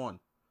 Come on.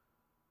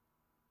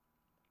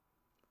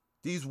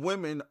 These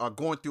women are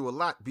going through a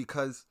lot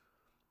because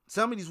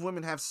some of these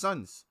women have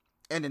sons.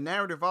 And the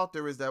narrative out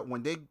there is that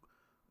when they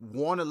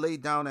want to lay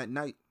down at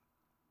night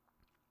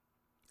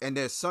and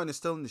their son is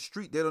still in the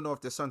street, they don't know if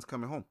their son's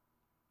coming home.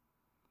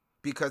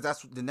 Because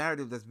that's the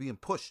narrative that's being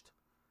pushed.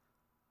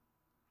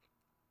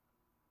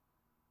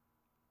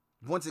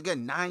 Once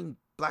again, 9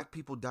 black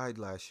people died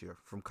last year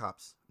from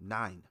cops.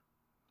 9.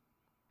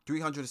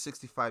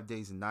 365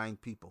 days and 9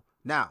 people.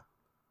 Now,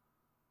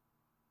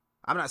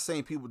 I'm not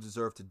saying people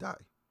deserve to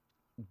die.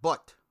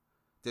 But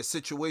there's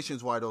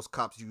situations why those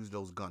cops use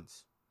those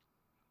guns.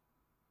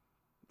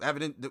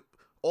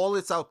 All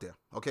it's out there,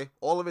 okay?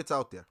 All of it's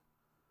out there.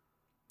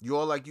 You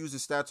all like using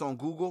stats on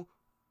Google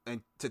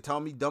and to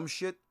tell me dumb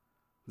shit?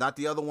 Not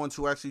the other ones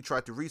who actually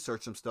tried to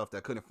research some stuff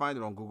that couldn't find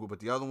it on Google, but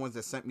the other ones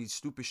that sent me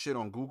stupid shit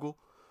on Google.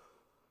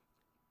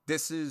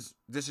 This is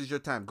your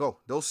time. Go.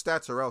 Those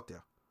stats are out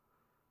there.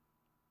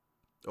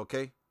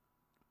 Okay?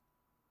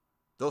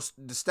 The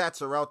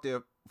stats are out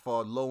there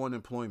for low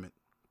unemployment.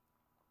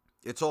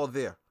 It's all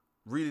there.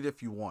 Read it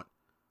if you want.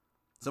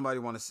 Somebody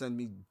want to send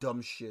me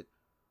dumb shit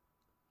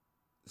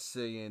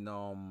saying,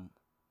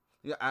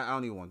 yeah, I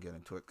don't even want to get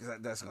into it because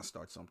that's going to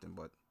start something,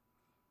 but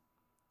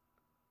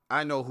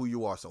I know who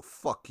you are, so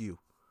fuck you.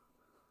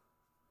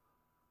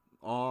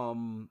 I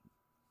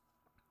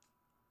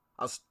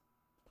was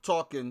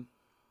talking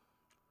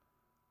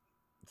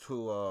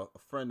to a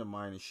friend of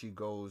mine, and she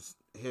goes,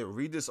 here,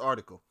 read this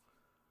article.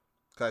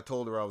 Because I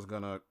told her I was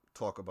going to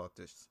talk about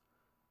this.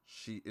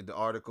 The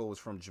article was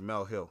from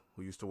Jamel Hill,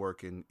 who used to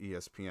work in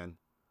ESPN.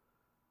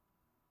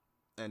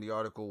 And the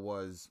article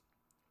was,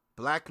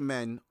 black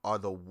men are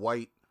the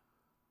white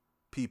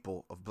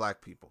people of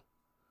black people.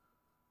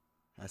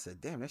 I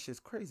said, damn, that shit's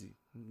crazy.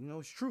 You know,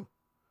 it's true.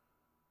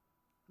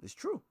 It's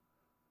true.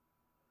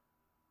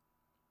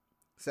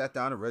 Sat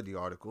down and read the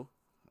article.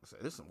 I said,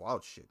 this is some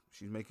wild shit.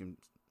 She's making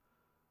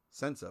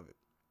sense of it.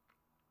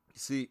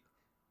 See,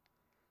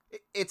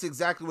 it's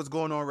exactly what's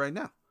going on right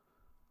now.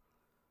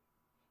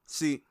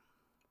 See,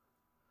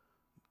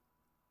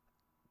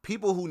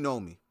 people who know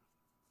me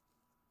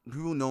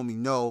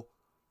know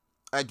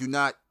I do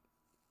not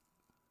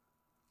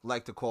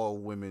like to call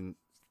women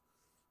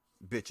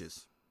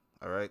bitches.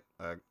 All right?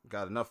 I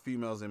got enough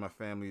females in my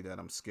family that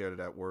I'm scared of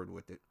that word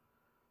with it.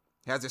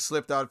 Has it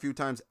slipped out a few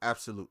times?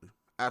 Absolutely.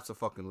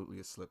 Abso-fucking-lutely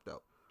it slipped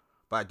out.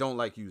 But I don't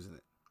like using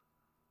it.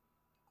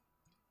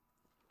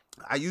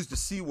 I use the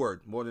C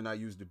word more than I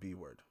use the B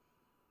word.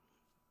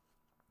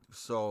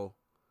 So,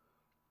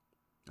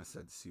 I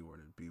said the C word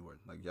and the B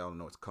word. Like, y'all don't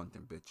know it's cunt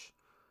and bitch.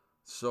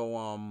 So,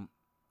 I'm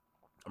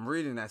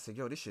reading and I said,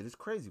 yo, this shit is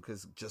crazy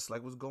because just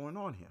like what's going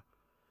on here.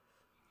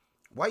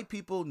 White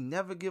people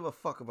never give a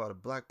fuck about a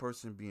black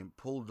person being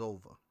pulled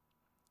over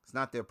It's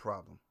not their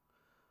problem.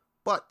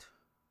 But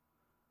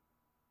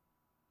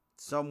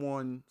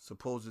someone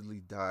supposedly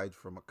died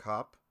from a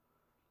cop.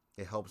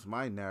 It helps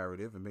my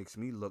narrative. It makes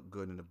me look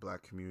good in the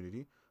black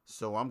community.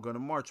 So I'm going to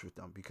march with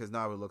them because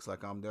now it looks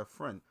like I'm their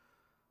friend.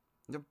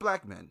 They're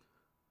black men.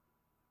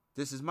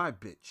 This is my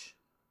bitch.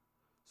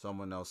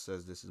 Someone else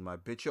says this is my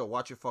bitch. Yo,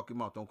 watch your fucking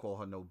mouth. Don't call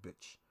her no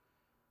bitch.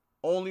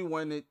 Only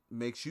when it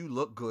makes you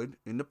look good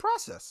in the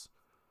process.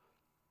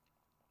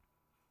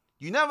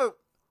 You never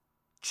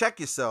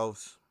check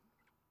yourselves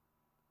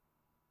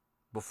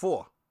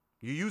before.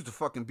 You use the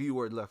fucking B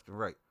word left and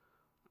right.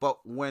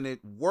 But when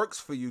it works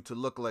for you to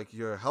look like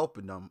you're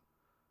helping them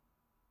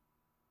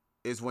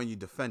is when you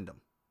defend them.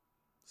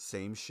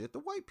 Same shit the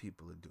white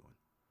people are doing.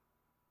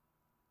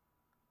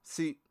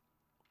 See,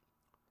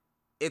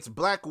 it's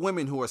black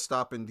women who are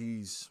stopping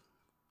these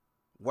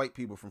white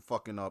people from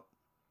fucking up.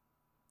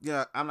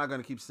 Yeah, I'm not going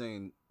to keep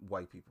saying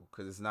white people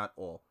because it's not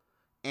all.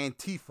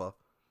 Antifa.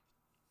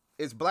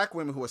 It's black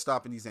women who are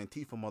stopping these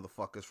Antifa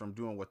motherfuckers from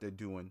doing what they're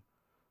doing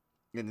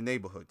in the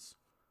neighborhoods.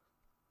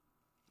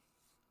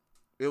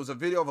 It was a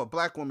video of a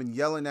black woman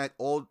yelling at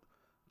all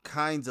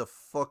kinds of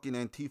fucking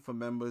Antifa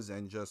members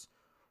and just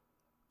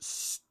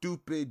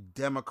stupid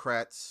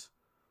Democrats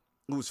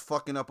who was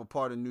fucking up a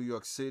part of New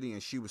York City,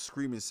 and she was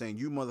screaming saying,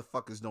 "You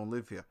motherfuckers don't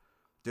live here.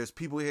 There's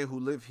people here who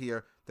live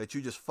here that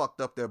you just fucked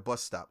up their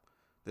bus stop.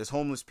 There's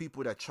homeless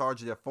people that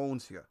charge their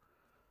phones here."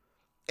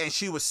 And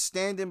she was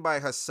standing by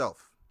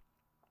herself.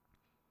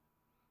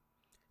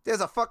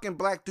 There's a fucking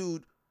black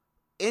dude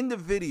in the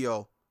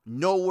video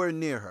nowhere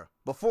near her.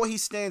 Before he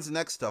stands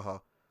next to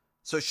her,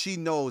 so she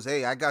knows,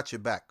 hey, I got your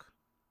back.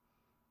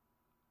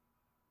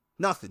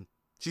 Nothing.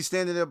 She's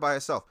standing there by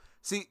herself.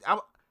 See,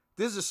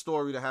 this is a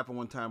story that happened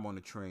one time on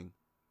the train.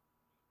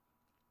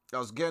 I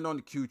was getting on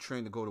the Q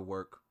train to go to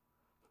work,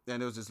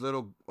 and there was this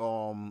little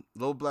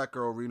black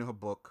girl reading her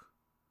book.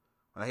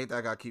 And I hate that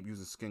I gotta keep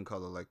using skin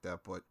color like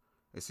that, but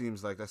it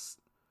seems like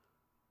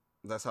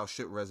that's how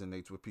shit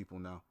resonates with people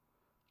now.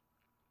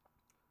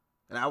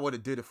 And I would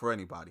have did it for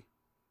anybody,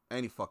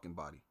 any fucking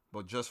body,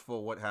 but just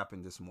for what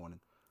happened this morning,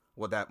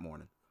 or that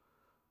morning.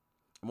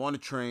 I'm on the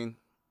train,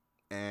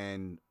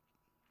 and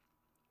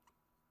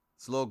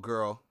this little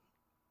girl,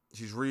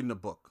 she's reading a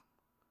book.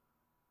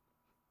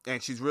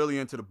 And she's really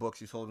into the book.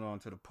 She's holding on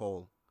to the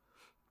pole.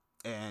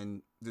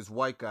 And this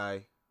white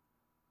guy,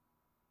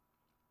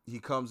 he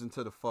comes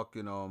into the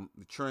fucking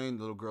the train.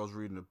 The little girl's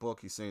reading the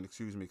book. He's saying,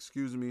 excuse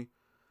me.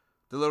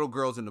 The little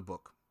girl's in the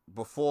book.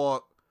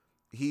 Before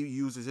he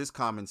uses his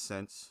common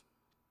sense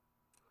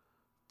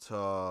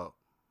to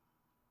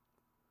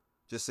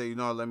just say,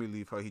 let me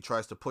leave her, he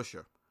tries to push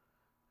her.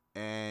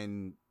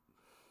 And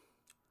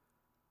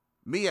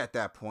me at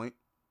that point,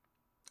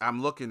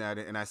 I'm looking at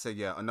it and I say,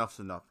 yeah, enough's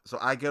enough. So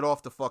I get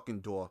off the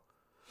fucking door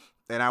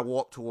and I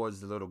walk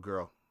towards the little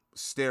girl,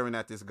 staring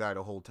at this guy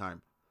the whole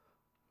time.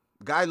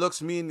 The guy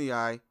looks me in the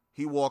eye.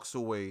 He walks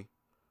away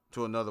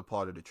to another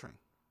part of the train.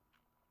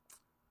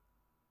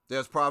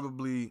 There's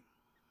probably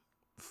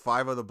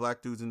 5 other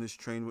black dudes in this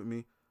train with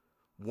me.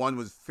 One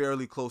was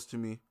fairly close to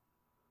me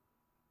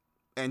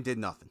and did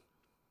nothing.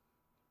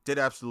 Did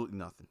absolutely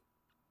nothing.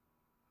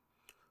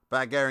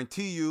 But I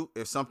guarantee you,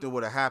 if something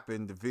would have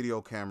happened, the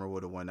video camera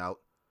would have went out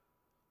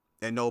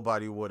and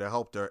nobody would have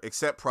helped her,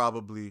 except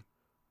probably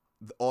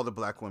all the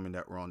black women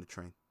that were on the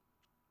train.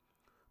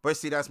 But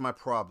see, that's my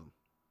problem.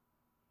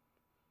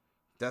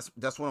 That's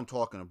what I'm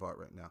talking about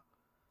right now.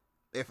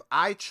 If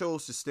I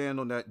chose to stand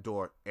on that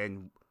door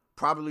and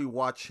probably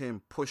watch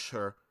him push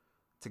her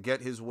to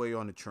get his way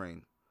on the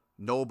train,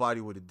 nobody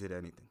would have did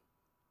anything.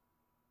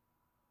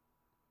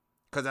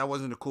 Because that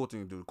wasn't the cool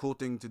thing to do. The cool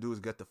thing to do is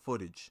get the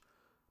footage.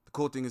 The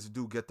cool thing is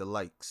to get the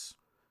likes.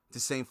 It's the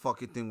same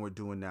fucking thing we're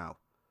doing now.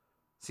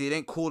 See, it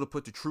ain't cool to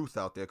put the truth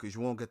out there because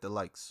you won't get the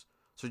likes.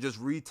 So just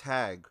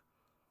retag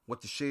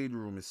what the Shade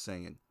Room is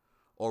saying.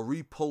 Or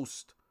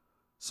repost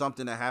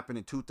something that happened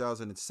in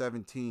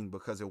 2017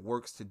 because it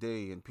works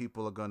today and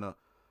people are gonna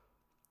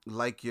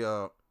like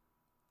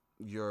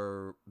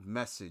your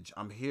message.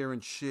 I'm hearing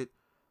shit.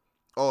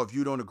 Oh, if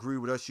you don't agree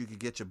with us, you could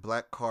get your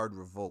black card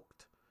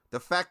revoked. The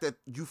fact that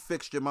you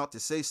fixed your mouth to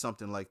say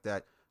something like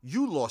that,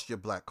 you lost your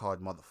black card,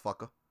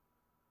 motherfucker.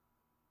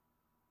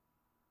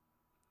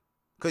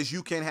 Because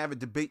you can't have a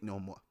debate no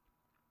more.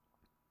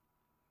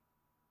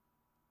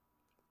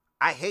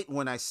 I hate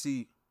when I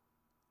see...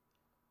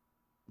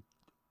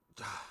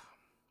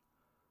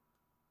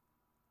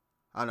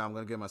 I know I'm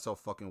going to get myself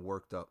fucking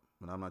worked up,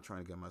 but I'm not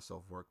trying to get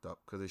myself worked up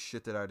because it's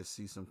shit that I just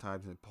see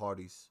sometimes in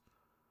parties.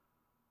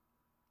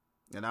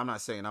 And I'm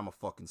not saying I'm a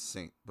fucking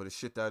saint, but it's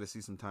shit that I just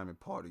see sometimes in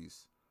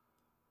parties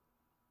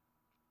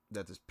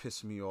that just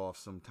piss me off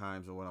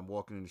sometimes, or when I'm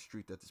walking in the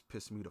street that just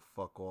piss me the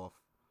fuck off,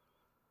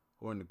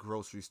 or in the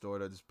grocery store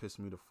that just piss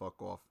me the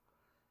fuck off.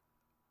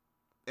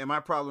 And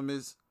my problem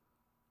is,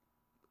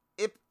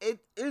 it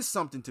is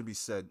something to be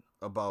said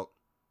about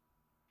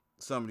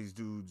some of these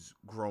dudes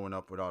growing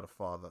up without a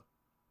father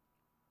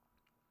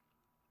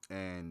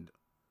and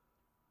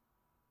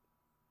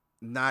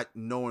not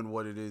knowing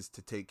what it is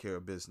to take care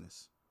of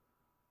business.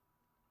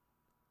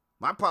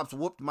 My pops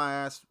whooped my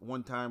ass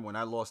one time when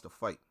I lost a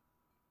fight.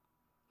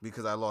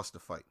 Because I lost the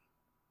fight.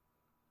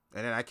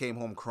 And then I came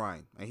home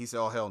crying. And he said,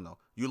 oh, hell no.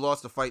 You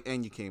lost the fight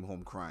and you came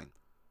home crying.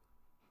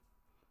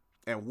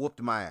 And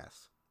whooped my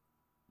ass.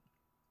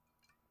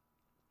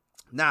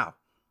 Now,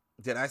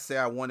 did I say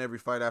I won every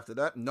fight after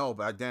that? No,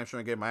 but I damn sure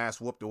didn't get my ass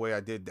whooped the way I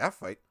did that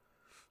fight.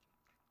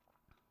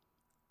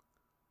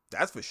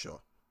 That's for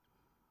sure.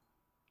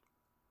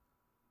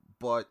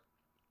 But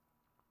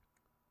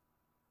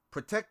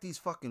protect these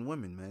fucking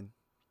women, man.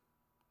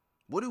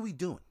 What are we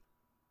doing?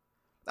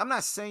 I'm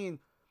not saying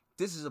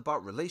this is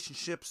about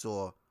relationships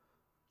or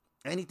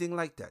anything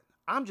like that.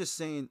 I'm just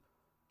saying,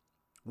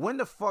 when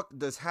the fuck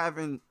does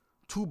having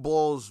two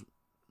balls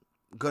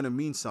gonna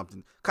mean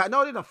something? Cause I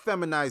know they done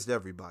feminized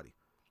everybody.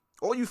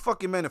 All you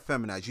fucking men are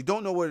feminized. You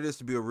don't know what it is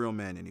to be a real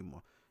man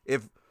anymore.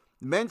 If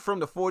men from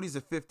the 40s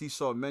and 50s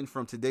saw men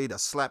from today that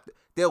slapped,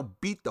 they'll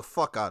beat the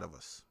fuck out of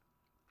us.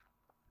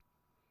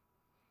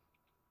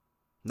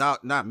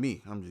 Not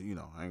me. I'm just,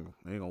 I ain't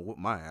gonna whoop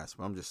my ass,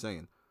 but I'm just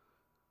saying.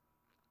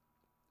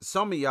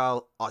 Some of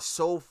y'all are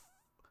so...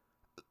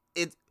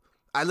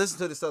 I listened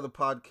to this other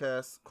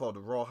podcast called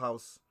The Raw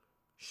House.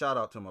 Shout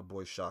out to my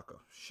boy Shaka.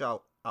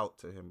 Shout out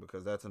to him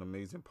because that's an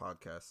amazing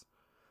podcast.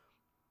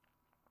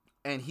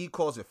 And he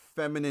calls it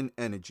feminine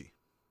energy.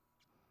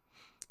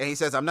 And he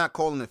says, I'm not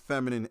calling it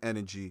feminine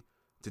energy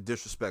to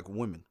disrespect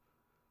women.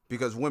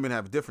 Because women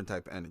have a different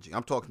type of energy.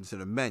 I'm talking to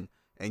the men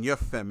and your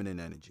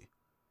feminine energy.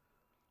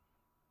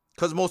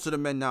 Because most of the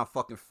men now are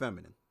fucking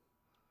feminine.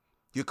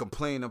 You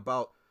complain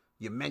about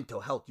your mental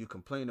health. You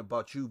complain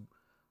about you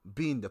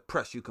being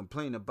depressed. You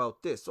complain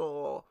about this.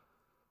 Oh,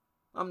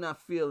 I'm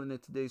not feeling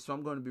it today, so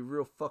I'm going to be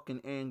real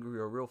fucking angry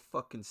or real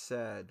fucking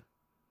sad.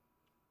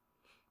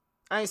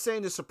 I ain't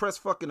saying to suppress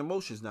fucking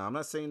emotions now. I'm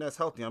not saying that's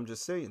healthy. I'm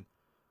just saying,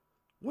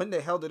 when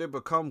the hell did it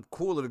become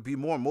cooler to be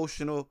more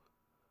emotional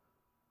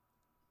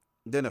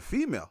than a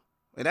female?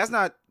 And that's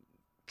not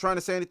trying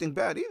to say anything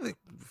bad either.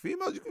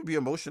 Females, you can be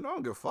emotional. I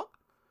don't give a fuck.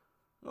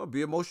 I'll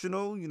be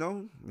emotional,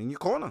 in your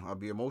corner. I'll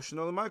be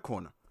emotional in my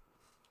corner.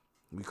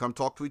 We come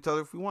talk to each other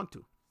if we want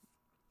to.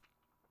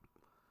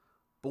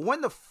 But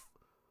when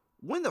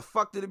the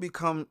fuck did it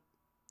become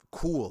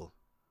cool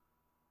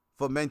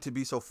for men to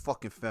be so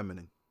fucking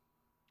feminine?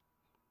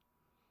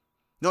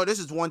 No, this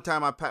is one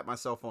time I pat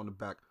myself on the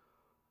back.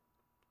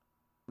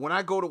 When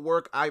I go to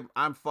work,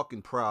 I'm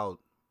fucking proud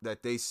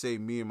that they say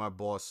me and my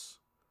boss,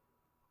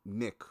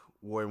 Nick,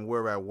 when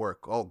we're at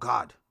work. Oh,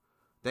 God.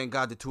 Thank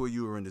God the two of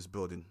you are in this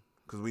building.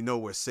 Because we know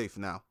we're safe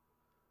now.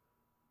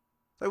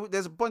 Like,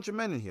 there's a bunch of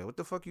men in here. What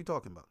the fuck are you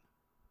talking about?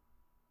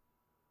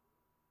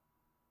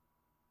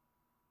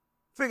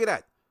 Figure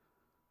that.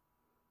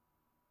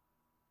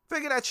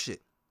 Figure that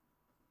shit.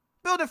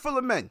 Building full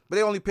of men, but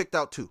they only picked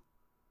out 2.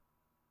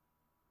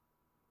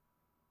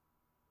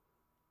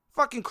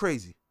 Fucking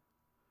crazy.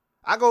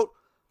 I go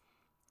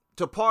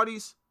to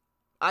parties,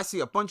 I see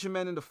a bunch of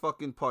men in the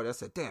fucking party. I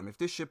said, damn, if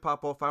this shit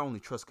pop off, I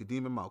only trust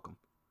Kadeem and Malcolm.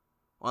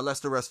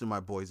 Unless the rest of my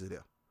boys are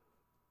there.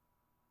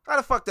 How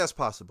the fuck that's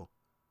possible?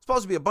 It's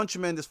supposed to be a bunch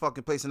of men in this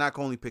fucking place and I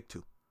can only pick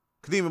 2.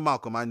 Kadeem and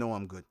Malcolm, I know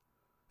I'm good.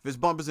 If it's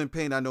Bumpers in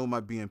Pain, I know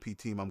my BNP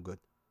team, I'm good.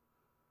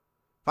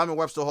 If I'm in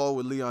Webster Hall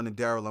with Leon and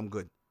Daryl, I'm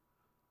good.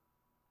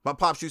 My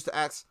pops used to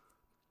ask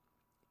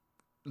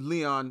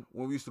Leon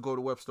when we used to go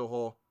to Webster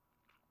Hall,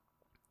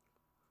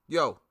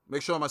 yo,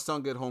 make sure my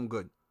son get home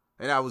good.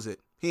 And that was it.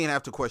 He didn't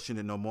have to question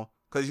it no more.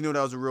 Because he knew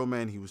that was a real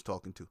man he was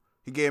talking to.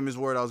 He gave him his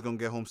word I was going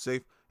to get home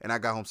safe. And I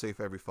got home safe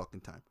every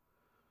fucking time.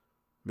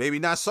 Maybe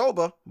not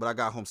sober, but I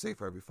got home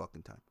safe every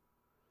fucking time.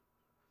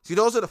 See,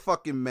 those are the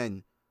fucking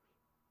men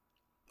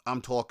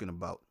I'm talking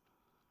about.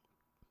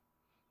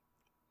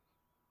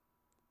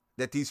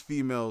 That these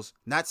females,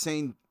 not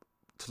saying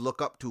to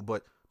look up to,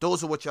 but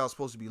those are what y'all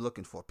supposed to be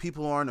looking for.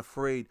 People who aren't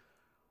afraid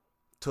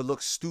to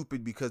look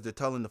stupid because they're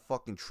telling the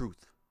fucking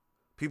truth.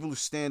 People who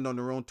stand on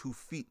their own 2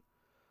 feet.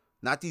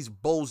 Not these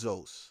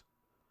bozos.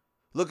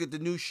 Look at the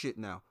new shit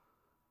now.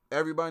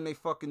 Everybody and they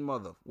fucking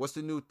mother. What's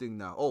the new thing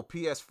now? Oh,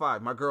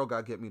 PS5. My girl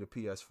gotta get me the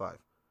PS5.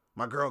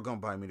 My girl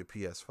gonna buy me the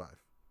PS5.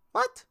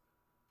 What?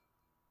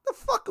 The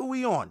fuck are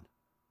we on?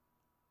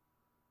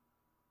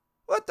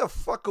 What the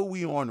fuck are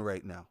we on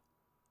right now?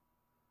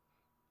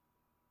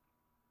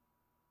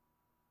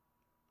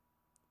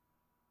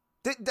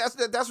 That's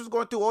what's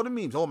going through all the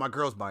memes. Oh, my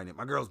girl's buying it.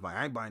 My girl's buying it.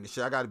 I ain't buying this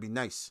shit. I gotta be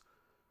nice.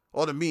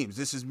 All the memes.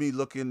 This is me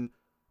looking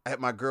at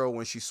my girl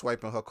when she's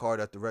swiping her card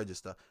at the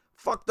register.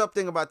 Fucked up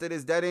thing about that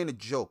is that ain't a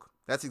joke.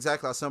 That's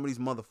exactly how some of these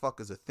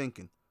motherfuckers are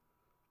thinking.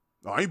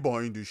 I ain't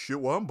buying this shit.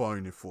 What I'm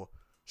buying it for?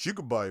 She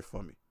could buy it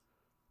for me.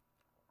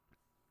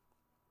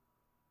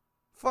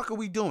 Fuck are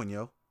we doing,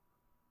 yo?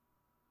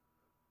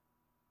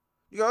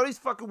 You got all these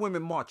fucking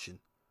women marching.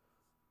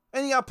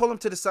 And you gotta pull them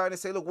to the side and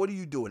say, look, what are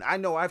you doing? I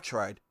know I've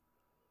tried.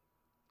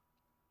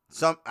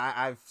 Some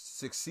I've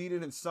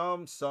succeeded in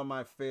some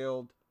I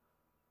failed.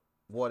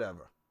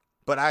 Whatever.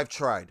 But I've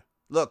tried.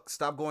 Look,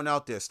 stop going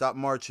out there. Stop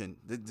marching.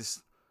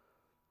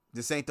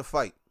 This ain't the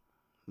fight.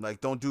 Like,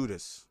 don't do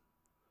this.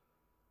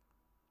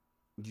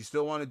 You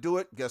still want to do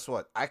it? Guess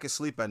what? I can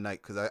sleep at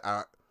night because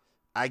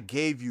I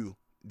gave you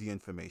the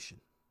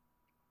information.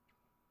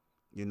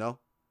 You know?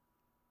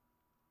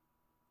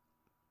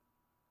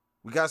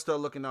 We gotta start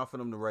looking out for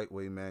them the right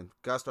way, man.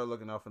 Gotta start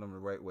looking out for them the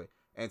right way.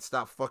 And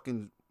stop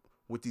fucking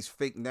with these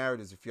fake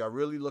narratives. If y'all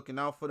really looking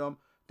out for them,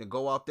 then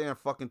go out there and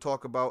fucking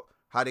talk about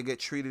how they get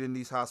treated in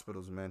these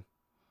hospitals, man.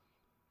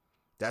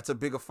 That's a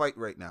bigger fight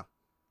right now.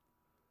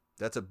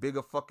 That's a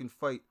bigger fucking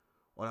fight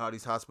on how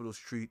these hospitals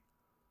treat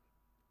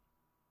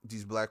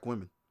these black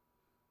women.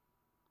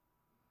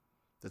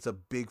 That's a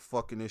big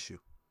fucking issue.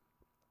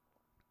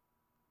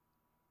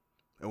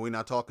 And we're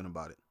not talking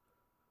about it.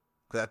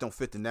 Because that don't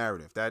fit the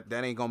narrative. That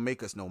ain't gonna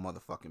make us no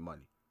motherfucking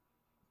money.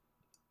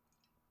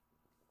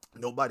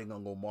 Nobody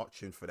gonna go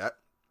marching for that.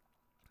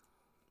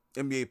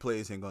 NBA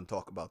players ain't gonna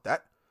talk about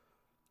that.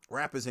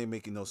 Rappers ain't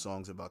making no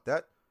songs about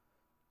that.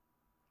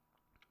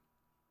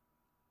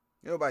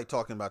 Nobody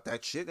talking about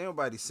that shit. Ain't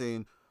nobody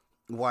saying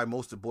why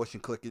most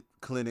abortion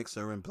clinics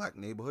are in black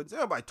neighborhoods.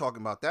 Ain't nobody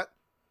talking about that.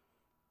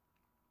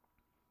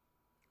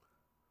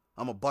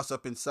 I'm gonna bust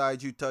up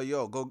inside you, tell you,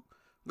 yo, go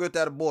get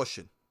that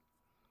abortion.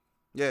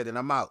 Yeah, then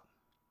I'm out.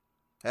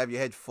 Have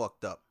your head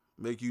fucked up.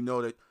 Make you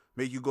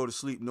go to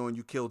sleep knowing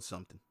you killed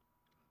something.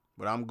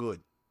 But I'm good.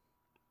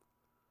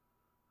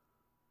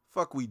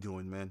 Fuck we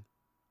doing, man.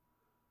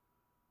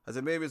 I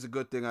said, maybe it's a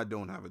good thing I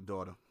don't have a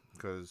daughter.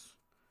 Because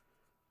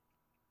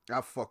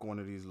I'll fuck one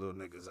of these little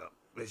niggas up.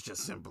 It's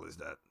just simple as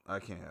that. I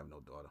can't have no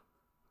daughter.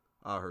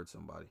 I'll hurt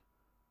somebody.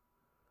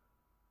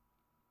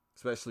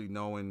 Especially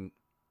knowing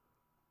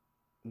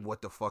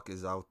what the fuck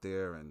is out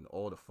there and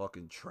all the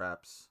fucking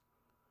traps.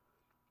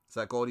 It's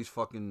like all these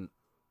fucking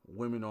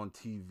women on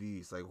TV.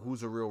 It's like,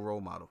 who's a real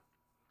role model?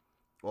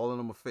 All of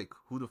them are fake.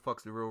 Who the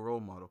fuck's the real role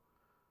model?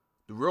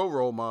 The real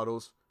role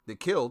models, they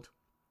killed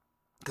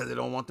because they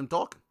don't want them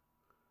talking.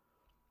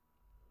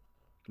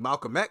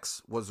 Malcolm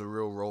X was a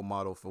real role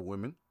model for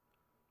women.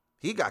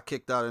 He got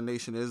kicked out of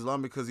Nation of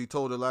Islam because he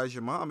told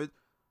Elijah Muhammad,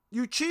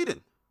 you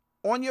cheating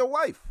on your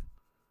wife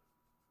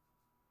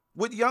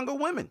with younger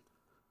women.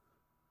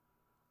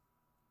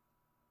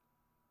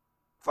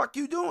 Fuck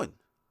you doing?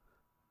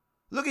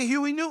 Look at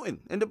Huey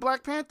Newton and the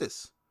Black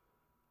Panthers.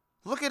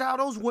 Look at how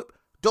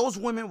those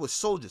women were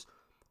soldiers.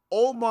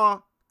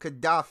 Omar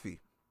Gaddafi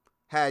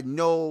had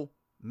no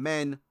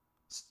men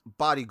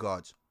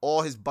bodyguards.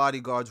 All his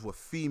bodyguards were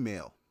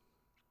female.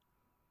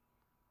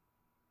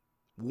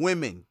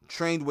 Women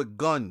trained with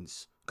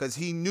guns because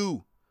he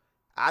knew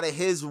out of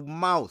his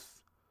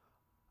mouth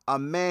a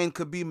man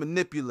could be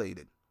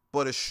manipulated,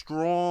 but a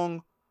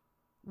strong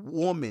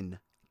woman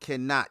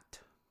cannot.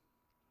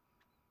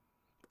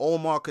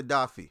 Omar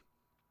Gaddafi.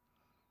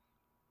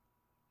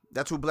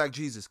 That's who Black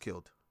Jesus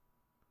killed.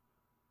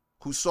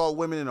 Who saw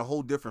women in a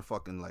whole different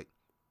fucking light.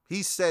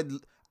 He said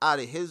out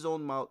of his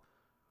own mouth,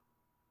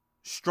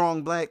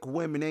 strong black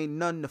women ain't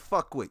nothing to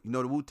fuck with. You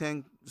know the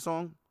Wu-Tang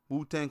song?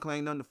 Wu-Tang Clan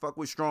ain't nothing to fuck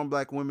with. Strong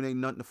black women ain't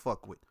nothing to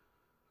fuck with.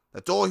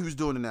 That's all he was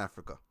doing in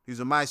Africa.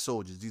 These are my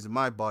soldiers. These are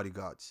my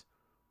bodyguards.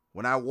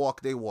 When I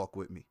walk, they walk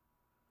with me.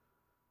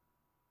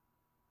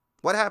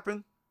 What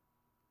happened?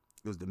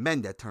 It was the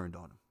men that turned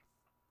on him.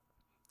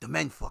 The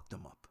men fucked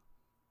him up.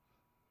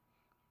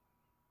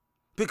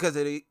 Because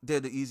they're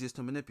the easiest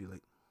to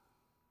manipulate.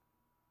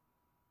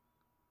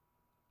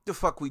 The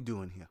fuck we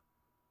doing here?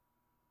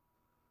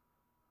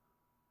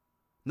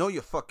 Know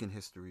your fucking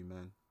history,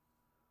 man.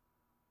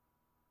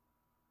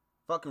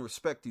 Fucking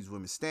respect these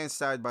women. Stand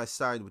side by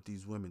side with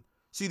these women.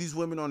 See these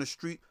women on the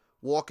street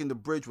walking the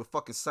bridge with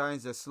fucking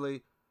signs that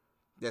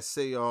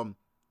say,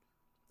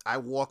 I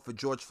walk for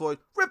George Floyd.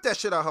 Rip that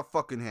shit out her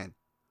fucking hand.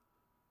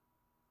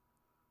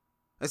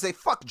 And say,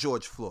 fuck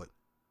George Floyd.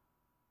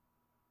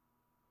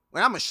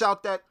 When I'm gonna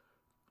shout that,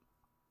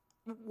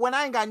 when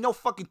I ain't got no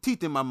fucking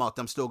teeth in my mouth,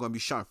 I'm still gonna be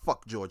shouting,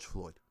 fuck George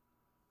Floyd.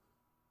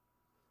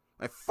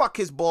 And fuck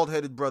his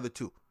bald-headed brother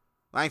too.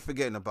 I ain't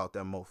forgetting about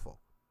that mofo.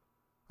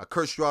 I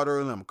cursed you out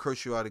earlier, I'm gonna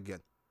curse you out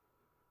again.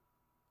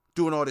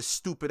 Doing all this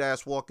stupid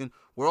ass walking,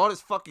 with all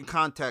this fucking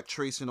contact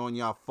tracing on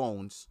y'all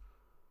phones.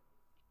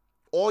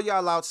 All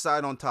y'all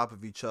outside on top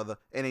of each other,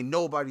 and ain't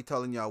nobody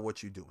telling y'all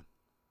what you doing.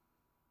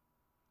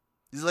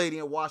 This lady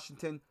in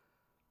Washington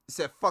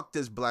said, fuck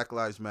this Black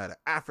Lives Matter.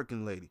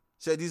 African lady.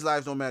 Said these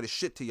lives don't matter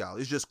shit to y'all.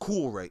 It's just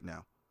cool right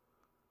now.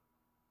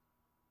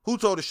 Who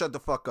told her shut the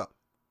fuck up?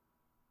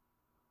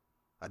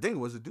 I think it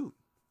was a dude,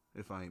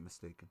 if I ain't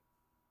mistaken.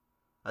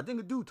 I think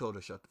a dude told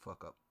her shut the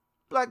fuck up.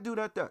 Black dude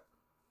at that.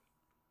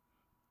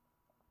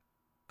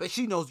 But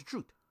she knows the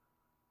truth.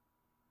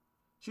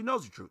 She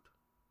knows the truth.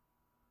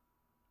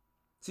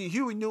 See,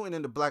 Huey Newton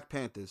and the Black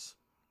Panthers,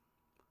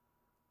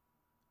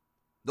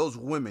 those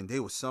women, they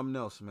were something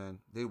else, man.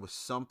 They were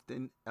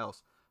something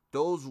else.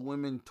 Those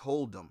women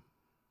told them,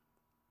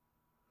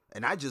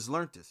 and I just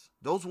learned this.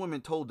 Those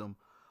women told them,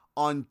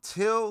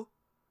 until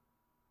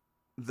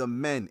the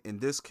men in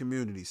this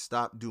community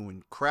stop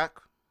doing crack,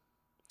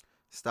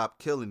 stop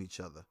killing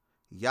each other,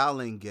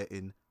 y'all ain't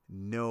getting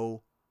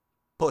no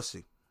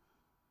pussy.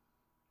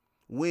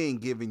 We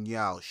ain't giving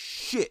y'all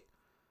shit.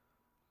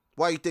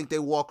 Why you think they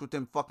walk with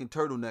them fucking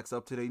turtlenecks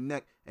up to their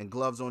neck and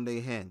gloves on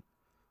their hand?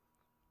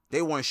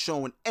 They weren't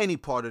showing any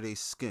part of their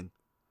skin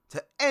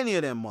to any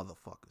of them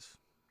motherfuckers.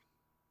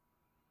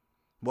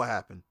 What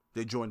happened?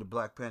 They joined the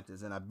Black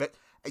Panthers, and I bet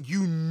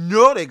you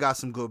know they got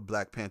some good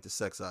Black Panther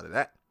sex out of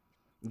that.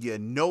 You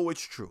know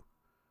it's true.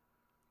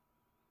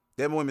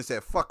 Them women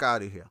said, fuck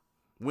out of here.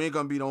 We ain't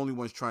gonna be the only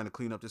ones trying to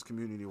clean up this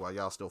community while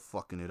y'all still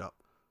fucking it up.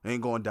 It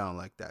ain't going down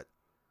like that.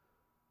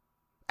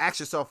 Ask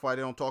yourself why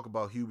they don't talk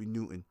about Huey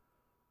Newton,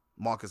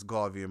 Marcus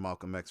Garvey, and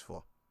Malcolm X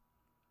for.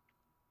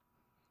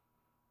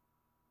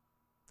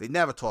 They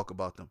never talk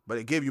about them. But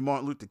they give you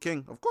Martin Luther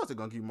King. Of course they're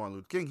going to give you Martin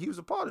Luther King. He was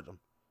a part of them.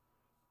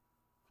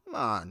 Come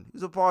on.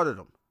 He's a part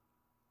of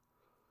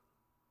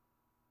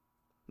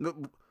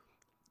them.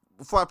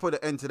 Before I put an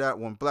end to that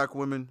one, black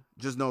women,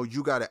 just know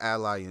you got an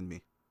ally in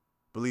me.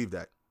 Believe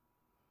that.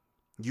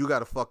 You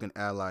got a fucking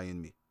ally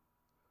in me.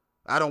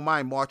 I don't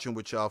mind marching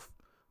with y'all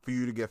for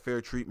you to get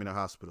fair treatment in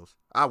hospitals.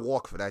 I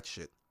walk for that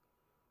shit.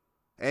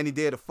 Any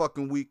day of the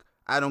fucking week,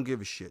 I don't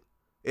give a shit.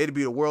 It'd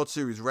be the World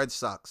Series, Red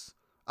Sox.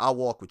 I'll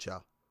walk with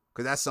y'all.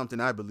 Because that's something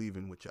I believe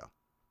in with y'all.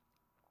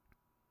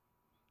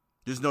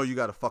 Just know you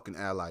got a fucking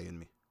ally in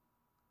me.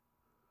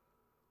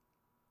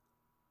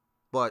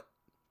 But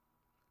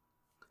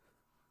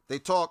they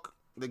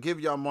give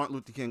y'all Martin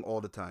Luther King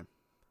all the time.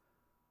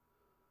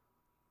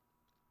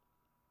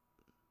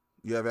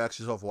 You ever ask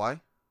yourself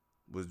why?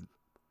 Was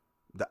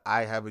the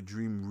I Have a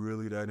Dream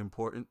really that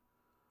important?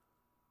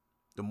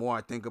 The more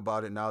I think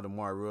about it now, the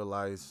more I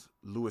realize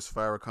Louis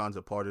Farrakhan's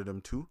a part of them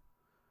too.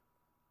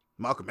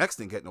 Malcolm X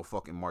didn't get no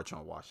fucking march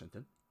on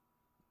Washington.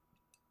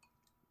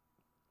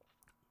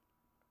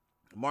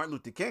 Martin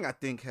Luther King, I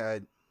think,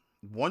 had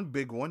one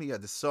big one. He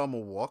had the Selma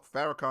Walk.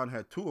 Farrakhan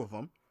had two of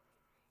them.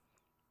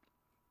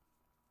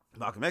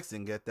 Malcolm X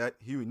didn't get that.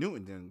 Huey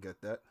Newton didn't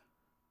get that.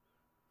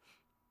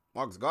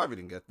 Marcus Garvey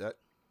didn't get that.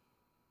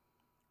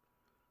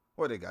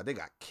 What they got? They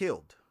got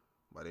killed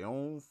by their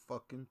own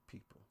fucking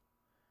people.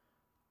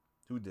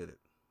 Who did it?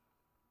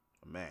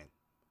 A man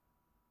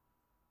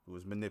who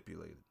was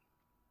manipulated.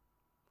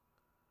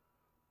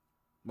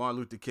 Martin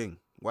Luther King.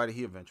 Why did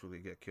he eventually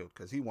get killed?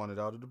 Because he wanted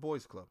out of the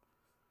boys' club.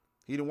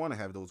 He didn't want to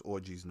have those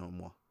orgies no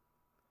more.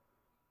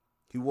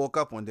 He woke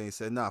up one day and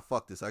said, nah,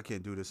 fuck this. I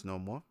can't do this no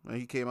more. And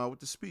he came out with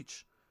the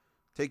speech.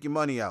 Take your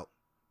money out.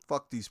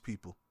 Fuck these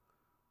people.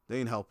 They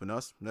ain't helping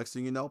us. Next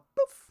thing you know,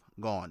 poof,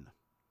 gone.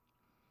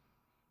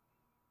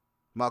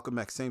 Malcolm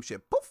X, same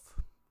shit. Poof.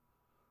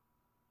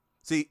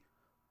 See,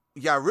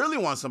 y'all really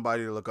want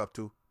somebody to look up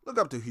to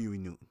Huey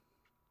Newton.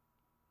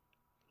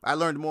 I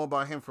learned more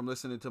about him from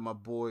listening to my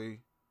boy's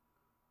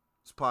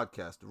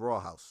podcast, The Raw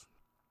House.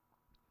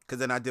 Because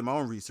then I did my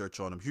own research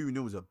on him. Huey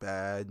Newton was a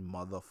bad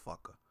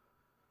motherfucker.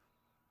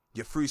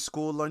 Your free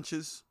school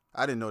lunches,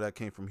 I didn't know that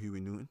came from Huey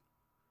Newton.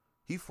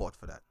 He fought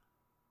for that.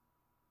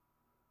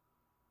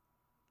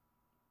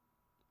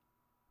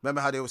 Remember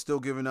how they were still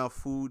giving out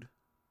food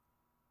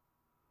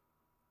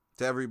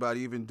to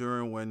everybody, even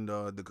during when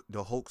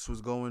the hoax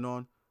was going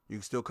on? You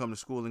could still come to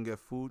school and get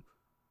food.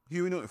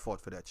 Huey Newton fought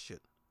for that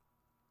shit.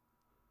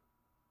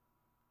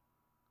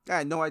 I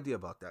had no idea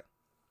about that.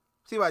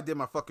 See, I did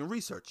my fucking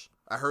research.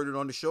 I heard it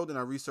on the show, then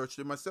I researched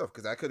it myself.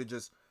 Because I could have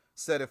just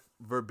said it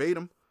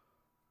verbatim,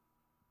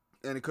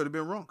 and it could have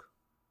been wrong.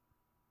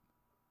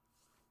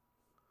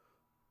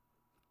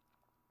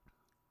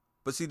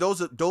 But see,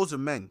 those are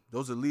men.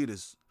 Those are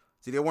leaders.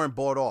 See, they weren't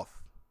bought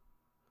off.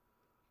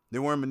 They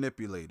weren't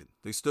manipulated.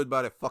 They stood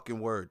by their fucking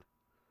word,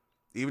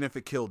 even if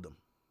it killed them.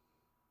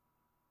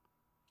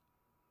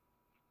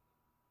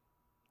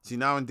 See,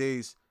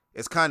 nowadays,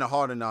 it's kind of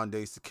harder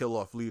nowadays to kill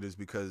off leaders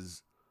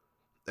because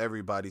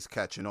everybody's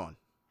catching on.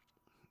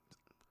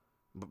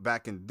 But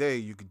back in the day,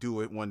 you could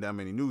do it when that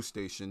many news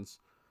stations.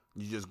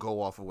 You just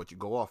go off of what you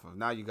go off of.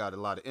 Now you got a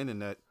lot of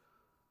internet.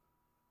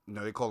 You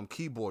know, they call them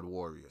keyboard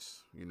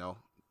warriors, you know.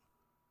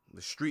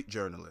 The street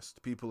journalists.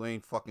 People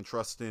ain't fucking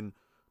trusting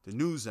the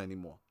news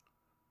anymore.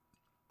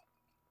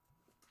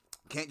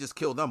 Can't just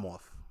kill them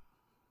off.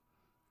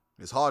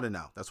 It's harder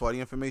now. That's why the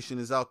information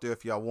is out there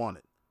if y'all want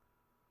it.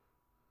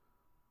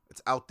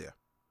 It's out there.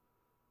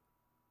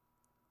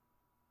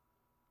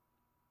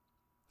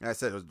 Like I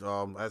said,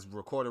 as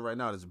recorded right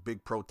now, there's a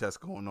big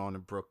protest going on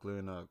in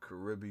Brooklyn.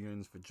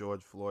 Caribbeans for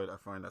George Floyd. I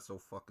find that so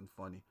fucking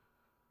funny.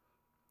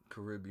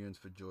 Caribbeans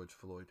for George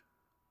Floyd.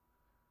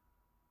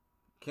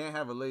 Can't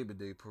have a Labor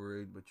Day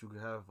parade, but you can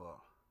have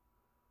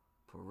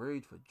a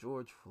parade for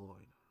George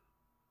Floyd.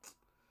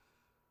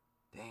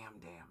 Damn.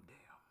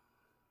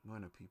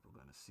 When are people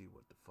going to see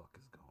what the fuck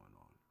is going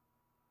on?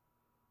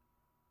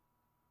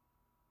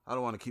 I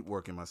don't want to keep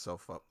working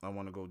myself up. I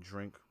want to go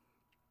drink.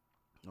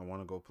 I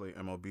want to go play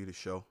MLB The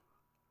Show.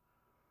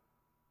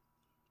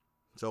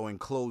 So in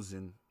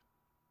closing,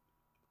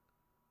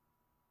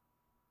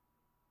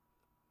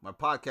 my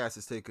podcast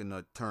is taking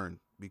a turn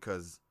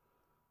because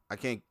I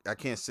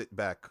can't sit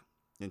back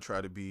and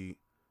try to be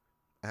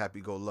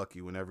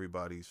happy-go-lucky when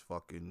everybody's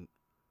fucking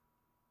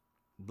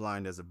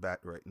blind as a bat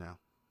right now.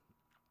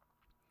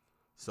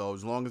 So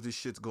as long as this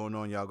shit's going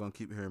on, y'all gonna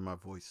keep hearing my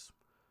voice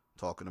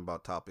talking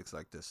about topics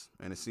like this.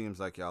 And it seems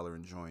like y'all are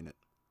enjoying it.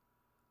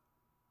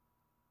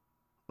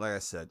 Like I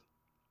said,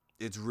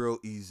 it's real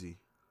easy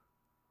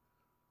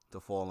to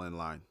fall in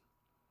line.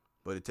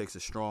 But it takes a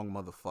strong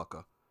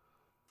motherfucker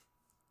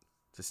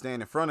to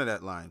stand in front of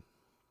that line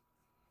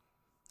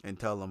and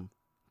tell them,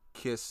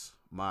 kiss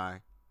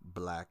my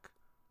black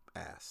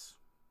ass.